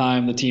different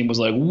time. The team was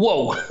like,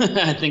 whoa,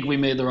 I think we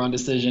made the wrong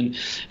decision,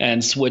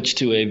 and switched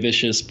to a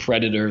vicious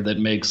predator that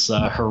makes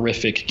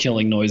horrific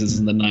killing noises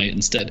in the night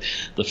instead,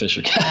 the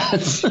Fisher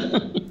Cats.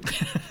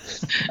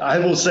 I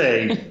will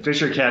say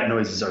Fisher Cat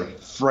noises are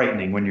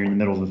frightening when you're in the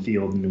middle of the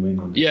field in New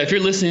England. Yeah, if you're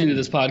listening to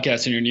this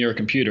podcast and you're near a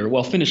computer,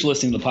 well, finish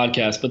listening to the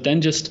podcast, but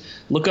then just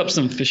look up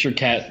some Fisher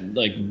Cat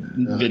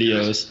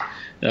videos.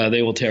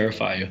 They will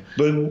terrify you.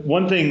 But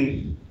one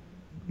thing,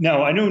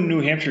 now I know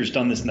New Hampshire's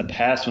done this in the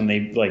past when they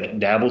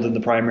dabbled in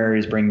the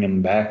primaries, bringing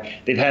them back.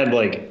 They've had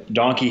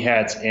donkey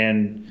hats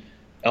and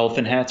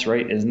elephant hats,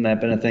 right? Isn't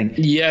that been a thing?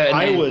 Yeah.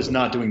 Iowa's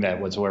not doing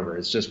that whatsoever.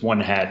 It's just one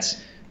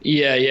hat's.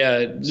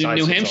 Yeah.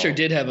 New Hampshire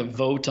did have a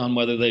vote on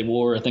whether they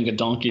wore, I think, a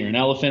donkey or an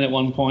elephant at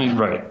one point.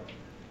 Right.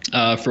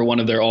 For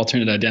one of their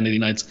alternate identity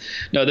nights.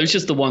 No, there's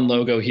just the one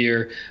logo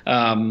here.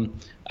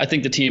 I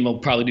think the team will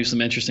probably do some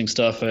interesting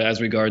stuff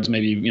as regards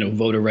maybe,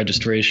 voter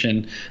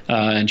registration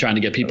and trying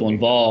to get people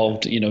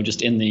involved,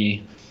 just in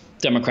the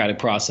democratic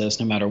process,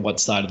 no matter what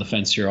side of the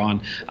fence you're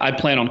on. I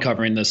plan on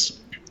covering this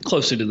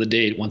closer to the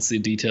date once the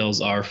details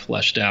are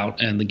fleshed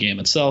out, and the game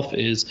itself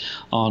is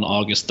on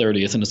August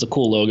 30th, and it's a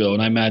cool logo,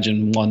 and I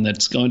imagine one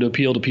that's going to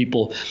appeal to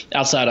people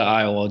outside of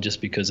Iowa just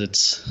because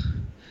it's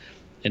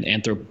an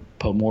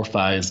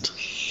anthropomorphized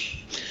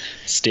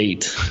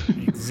state.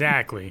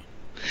 Exactly.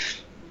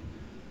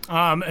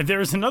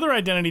 There's another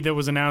identity that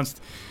was announced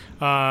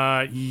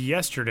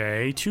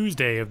yesterday,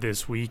 Tuesday of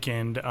this week,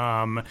 and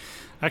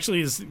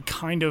actually is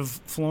kind of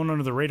flown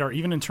under the radar,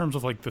 even in terms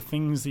of the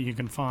things that you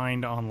can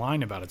find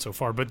online about it so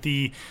far. But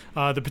the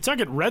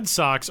Pawtucket Red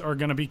Sox are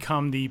going to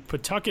become the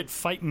Pawtucket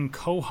Fightin'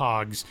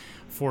 Quahogs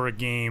for a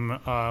game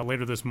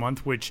later this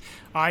month, which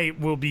I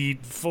will be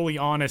fully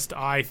honest,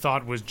 I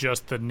thought was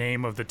just the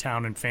name of the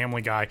town in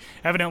Family Guy.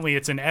 Evidently,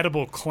 it's an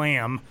edible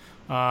clam,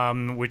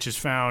 which is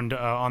found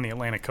on the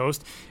Atlantic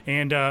coast.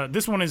 And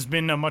this one has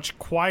been a much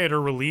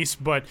quieter release,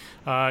 but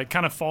it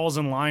kind of falls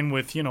in line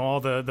with, all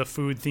the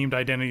food-themed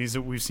identities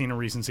that we've seen in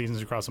recent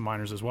seasons across the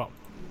minors as well.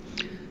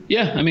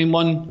 Yeah,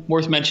 one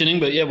worth mentioning,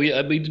 but yeah, we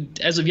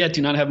as of yet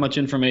do not have much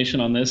information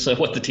on this,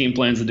 what the team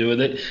plans to do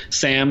with it.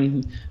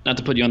 Sam, not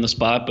to put you on the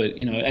spot,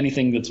 but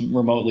anything that's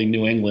remotely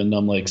New England,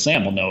 I'm like,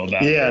 Sam will know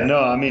about. Yeah, no,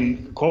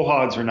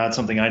 quahogs are not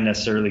something I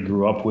necessarily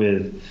grew up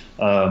with.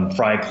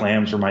 Fried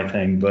clams were my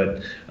thing,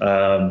 but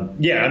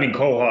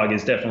quahog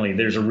is definitely,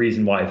 there's a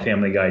reason why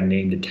Family Guy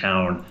named a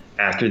town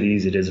after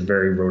these. It is a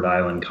very Rhode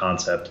Island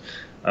concept.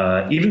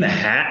 Even the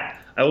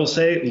hat, I will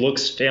say,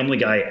 looks Family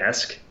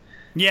Guy-esque.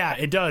 Yeah,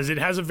 it does. It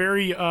has a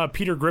very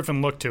Peter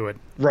Griffin look to it.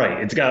 Right.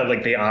 It's got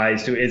the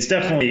eyes to it. It's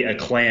definitely a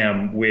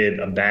clam with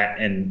a bat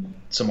and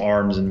some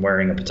arms and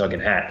wearing a Pawtucket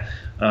hat.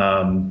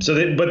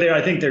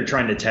 I think they're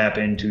trying to tap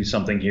into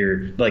something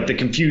here, the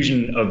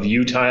confusion of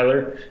you,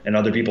 Tyler, and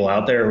other people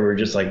out there who are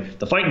just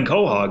the Fightin'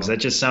 Quahogs.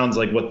 That just sounds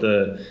like what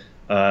the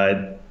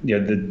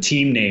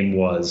team name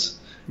was.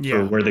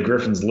 for where the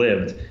Griffins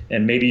lived,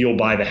 and maybe you'll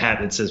buy the hat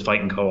that says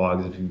Fighting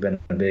Quahogs if you've been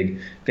a big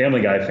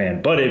Family Guy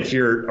fan. But if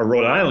you're a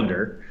Rhode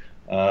Islander,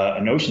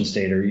 an Ocean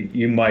Stater,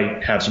 you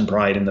might have some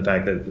pride in the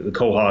fact that the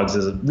Quahogs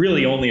is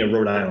really only a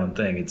Rhode Island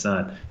thing. It's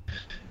not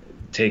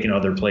taken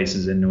other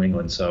places in New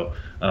England. So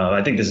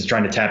I think this is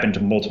trying to tap into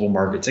multiple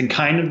markets in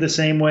kind of the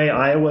same way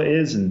Iowa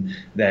is, and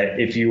that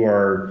if you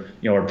are,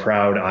 a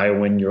proud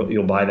Iowan,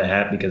 you'll buy the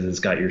hat because it's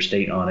got your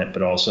state on it.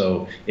 But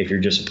also, if you're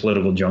just a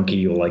political junkie,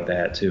 you'll like the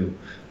hat too.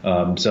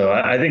 So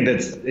I think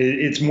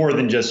it's more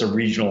than just a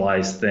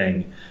regionalized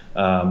thing.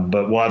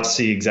 But we'll have to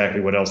see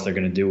exactly what else they're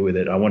going to do with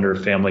it. I wonder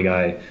if Family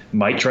Guy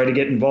might try to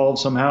get involved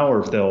somehow, or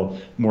if they'll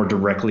more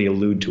directly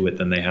allude to it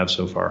than they have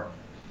so far.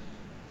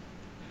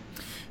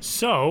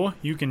 So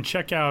you can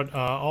check out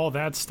all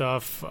that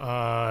stuff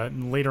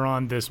later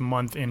on this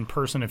month in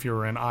person if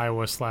you're in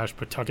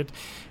Iowa/Pawtucket,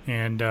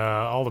 and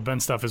all the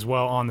Ben stuff as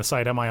well on the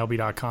site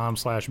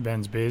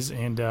milb.com/BensBiz.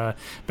 And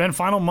Ben,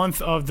 final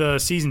month of the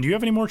season. Do you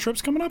have any more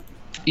trips coming up?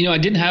 I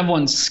didn't have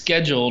one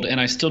scheduled,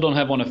 and I still don't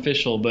have one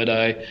official, but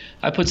I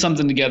put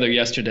something together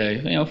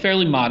yesterday,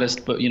 fairly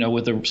modest, but,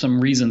 with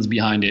some reasons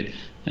behind it.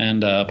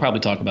 And I'll probably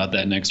talk about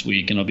that next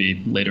week, and it'll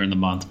be later in the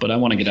month. But I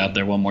want to get out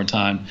there one more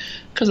time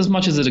because as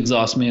much as it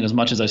exhausts me and as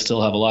much as I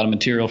still have a lot of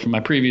material from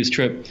my previous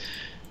trip,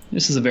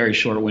 this is a very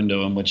short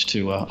window in which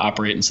to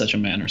operate in such a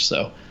manner.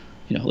 So,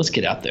 let's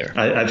get out there.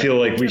 I feel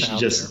like we should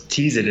just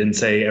tease it and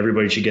say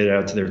everybody should get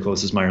out to their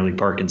closest minor league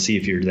park and see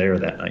if you're there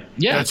that night.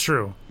 Yeah, that's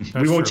true.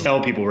 We won't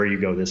tell people where you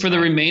go this For time. the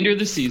remainder of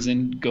the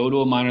season, go to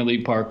a minor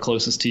league park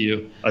closest to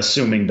you.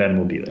 Assuming Ben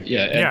will be there.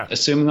 Yeah.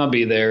 Assuming I'll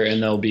be there,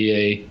 and there'll be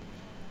a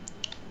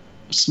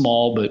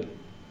small but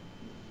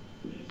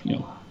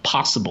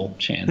possible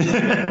chance.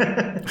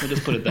 We'll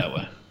just put it that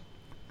way.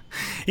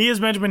 He is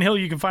Benjamin Hill.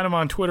 You can find him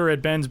on Twitter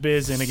at Ben's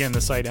Biz, and again,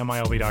 the site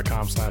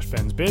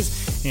milb.com/Ben's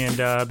Biz. And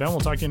Ben, we'll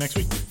talk to you next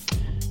week.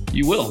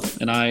 You will,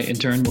 and I, in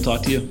turn, will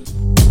talk to you.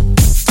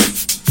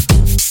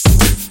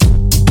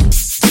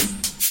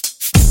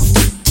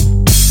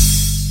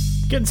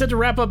 Getting set to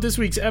wrap up this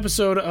week's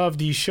episode of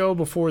the show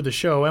before the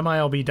show.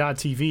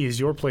 MILB.TV is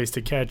your place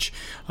to catch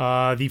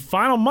the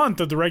final month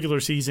of the regular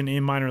season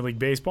in minor league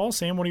baseball.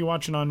 Sam, what are you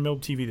watching on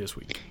MILB TV this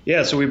week?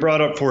 Yeah, so we brought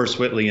up Forrest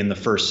Whitley in the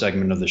first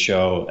segment of the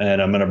show,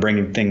 and I'm going to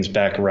bring things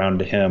back around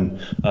to him.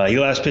 He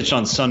last pitched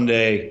on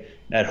Sunday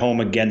at home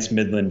against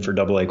Midland for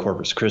AA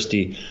Corpus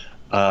Christi.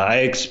 I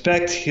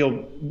expect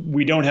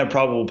we don't have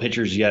probable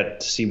pitchers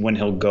yet to see when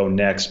he'll go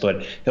next,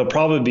 but he'll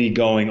probably be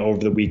going over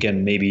the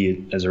weekend,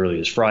 maybe as early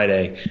as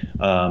Friday,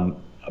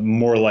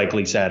 more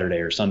likely Saturday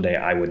or Sunday,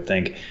 I would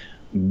think.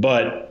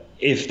 But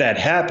if that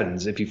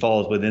happens, if he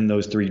falls within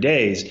those 3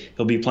 days,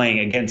 he'll be playing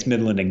against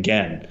Midland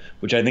again,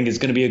 which I think is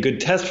going to be a good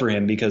test for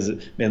him because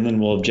Midland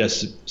will have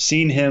just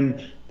seen him.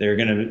 They're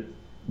going to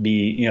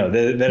be,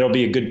 that'll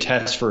be a good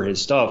test for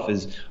his stuff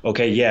is,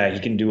 okay, yeah, he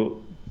can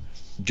do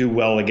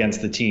well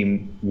against the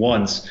team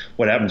once.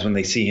 What happens when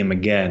they see him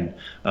again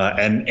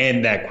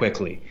and that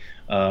quickly?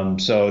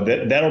 So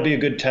that'll be a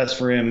good test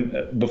for him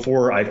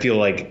before I feel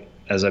like,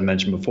 as I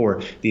mentioned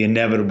before, the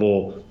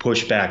inevitable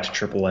push back to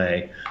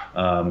AAA.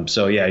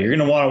 So, yeah, you're going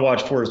to want to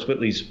watch Forrest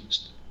Whitley's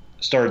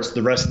starts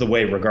the rest of the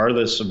way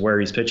regardless of where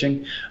he's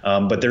pitching.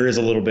 But there is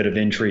a little bit of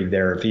intrigue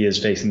there if he is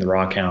facing the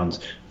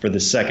Rockhounds for the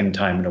second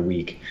time in a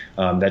week.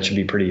 That should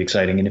be pretty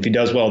exciting. And if he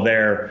does well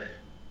there,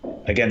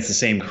 against the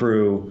same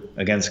crew,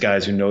 against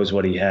guys who know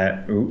what he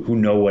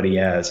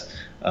has,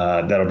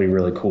 that'll be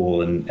really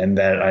cool, and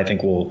that I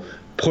think will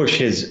push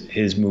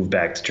his move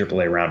back to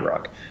AAA Round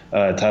Rock.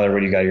 Tyler, what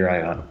do you got your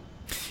eye on?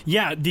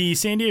 Yeah, the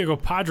San Diego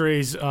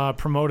Padres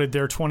promoted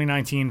their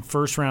 2019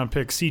 first-round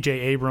pick C.J.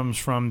 Abrams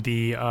from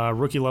the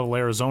rookie-level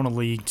Arizona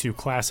League to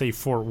Class A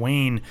Fort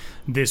Wayne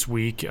this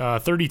week.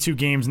 32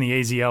 games in the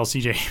AZL.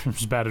 C.J.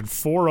 Abrams batted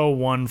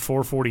 .401,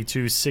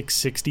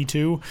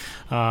 .442,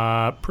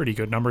 .662. Pretty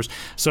good numbers.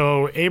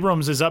 So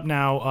Abrams is up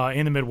now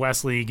in the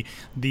Midwest League.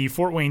 The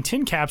Fort Wayne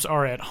Tin Caps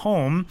are at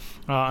home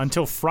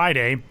until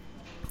Friday,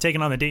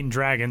 taking on the Dayton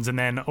Dragons, and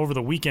then over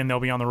the weekend they'll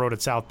be on the road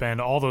at South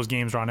Bend. All those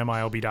games are on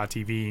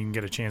MILB.TV. You can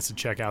get a chance to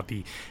check out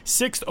the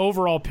 6th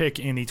overall pick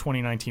in the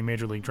 2019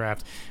 Major League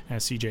Draft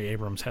as C.J.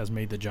 Abrams has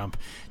made the jump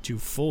to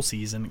full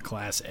season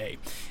Class A.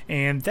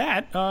 And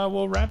that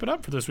will wrap it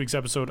up for this week's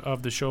episode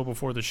of the show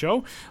before the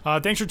show.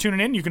 Thanks for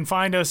tuning in. You can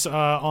find us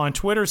on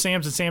Twitter.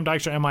 Sam's at Sam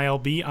Dykstra,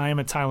 MILB. I am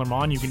at Tyler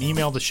Mon. You can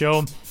email the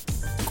show,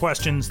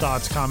 questions,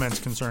 thoughts, comments,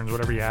 concerns,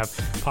 whatever you have,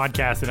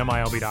 podcast at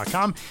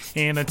MILB.com.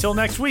 And until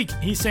next week,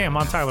 he's Sam.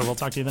 I'm Tyler. We'll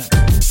talk to you then.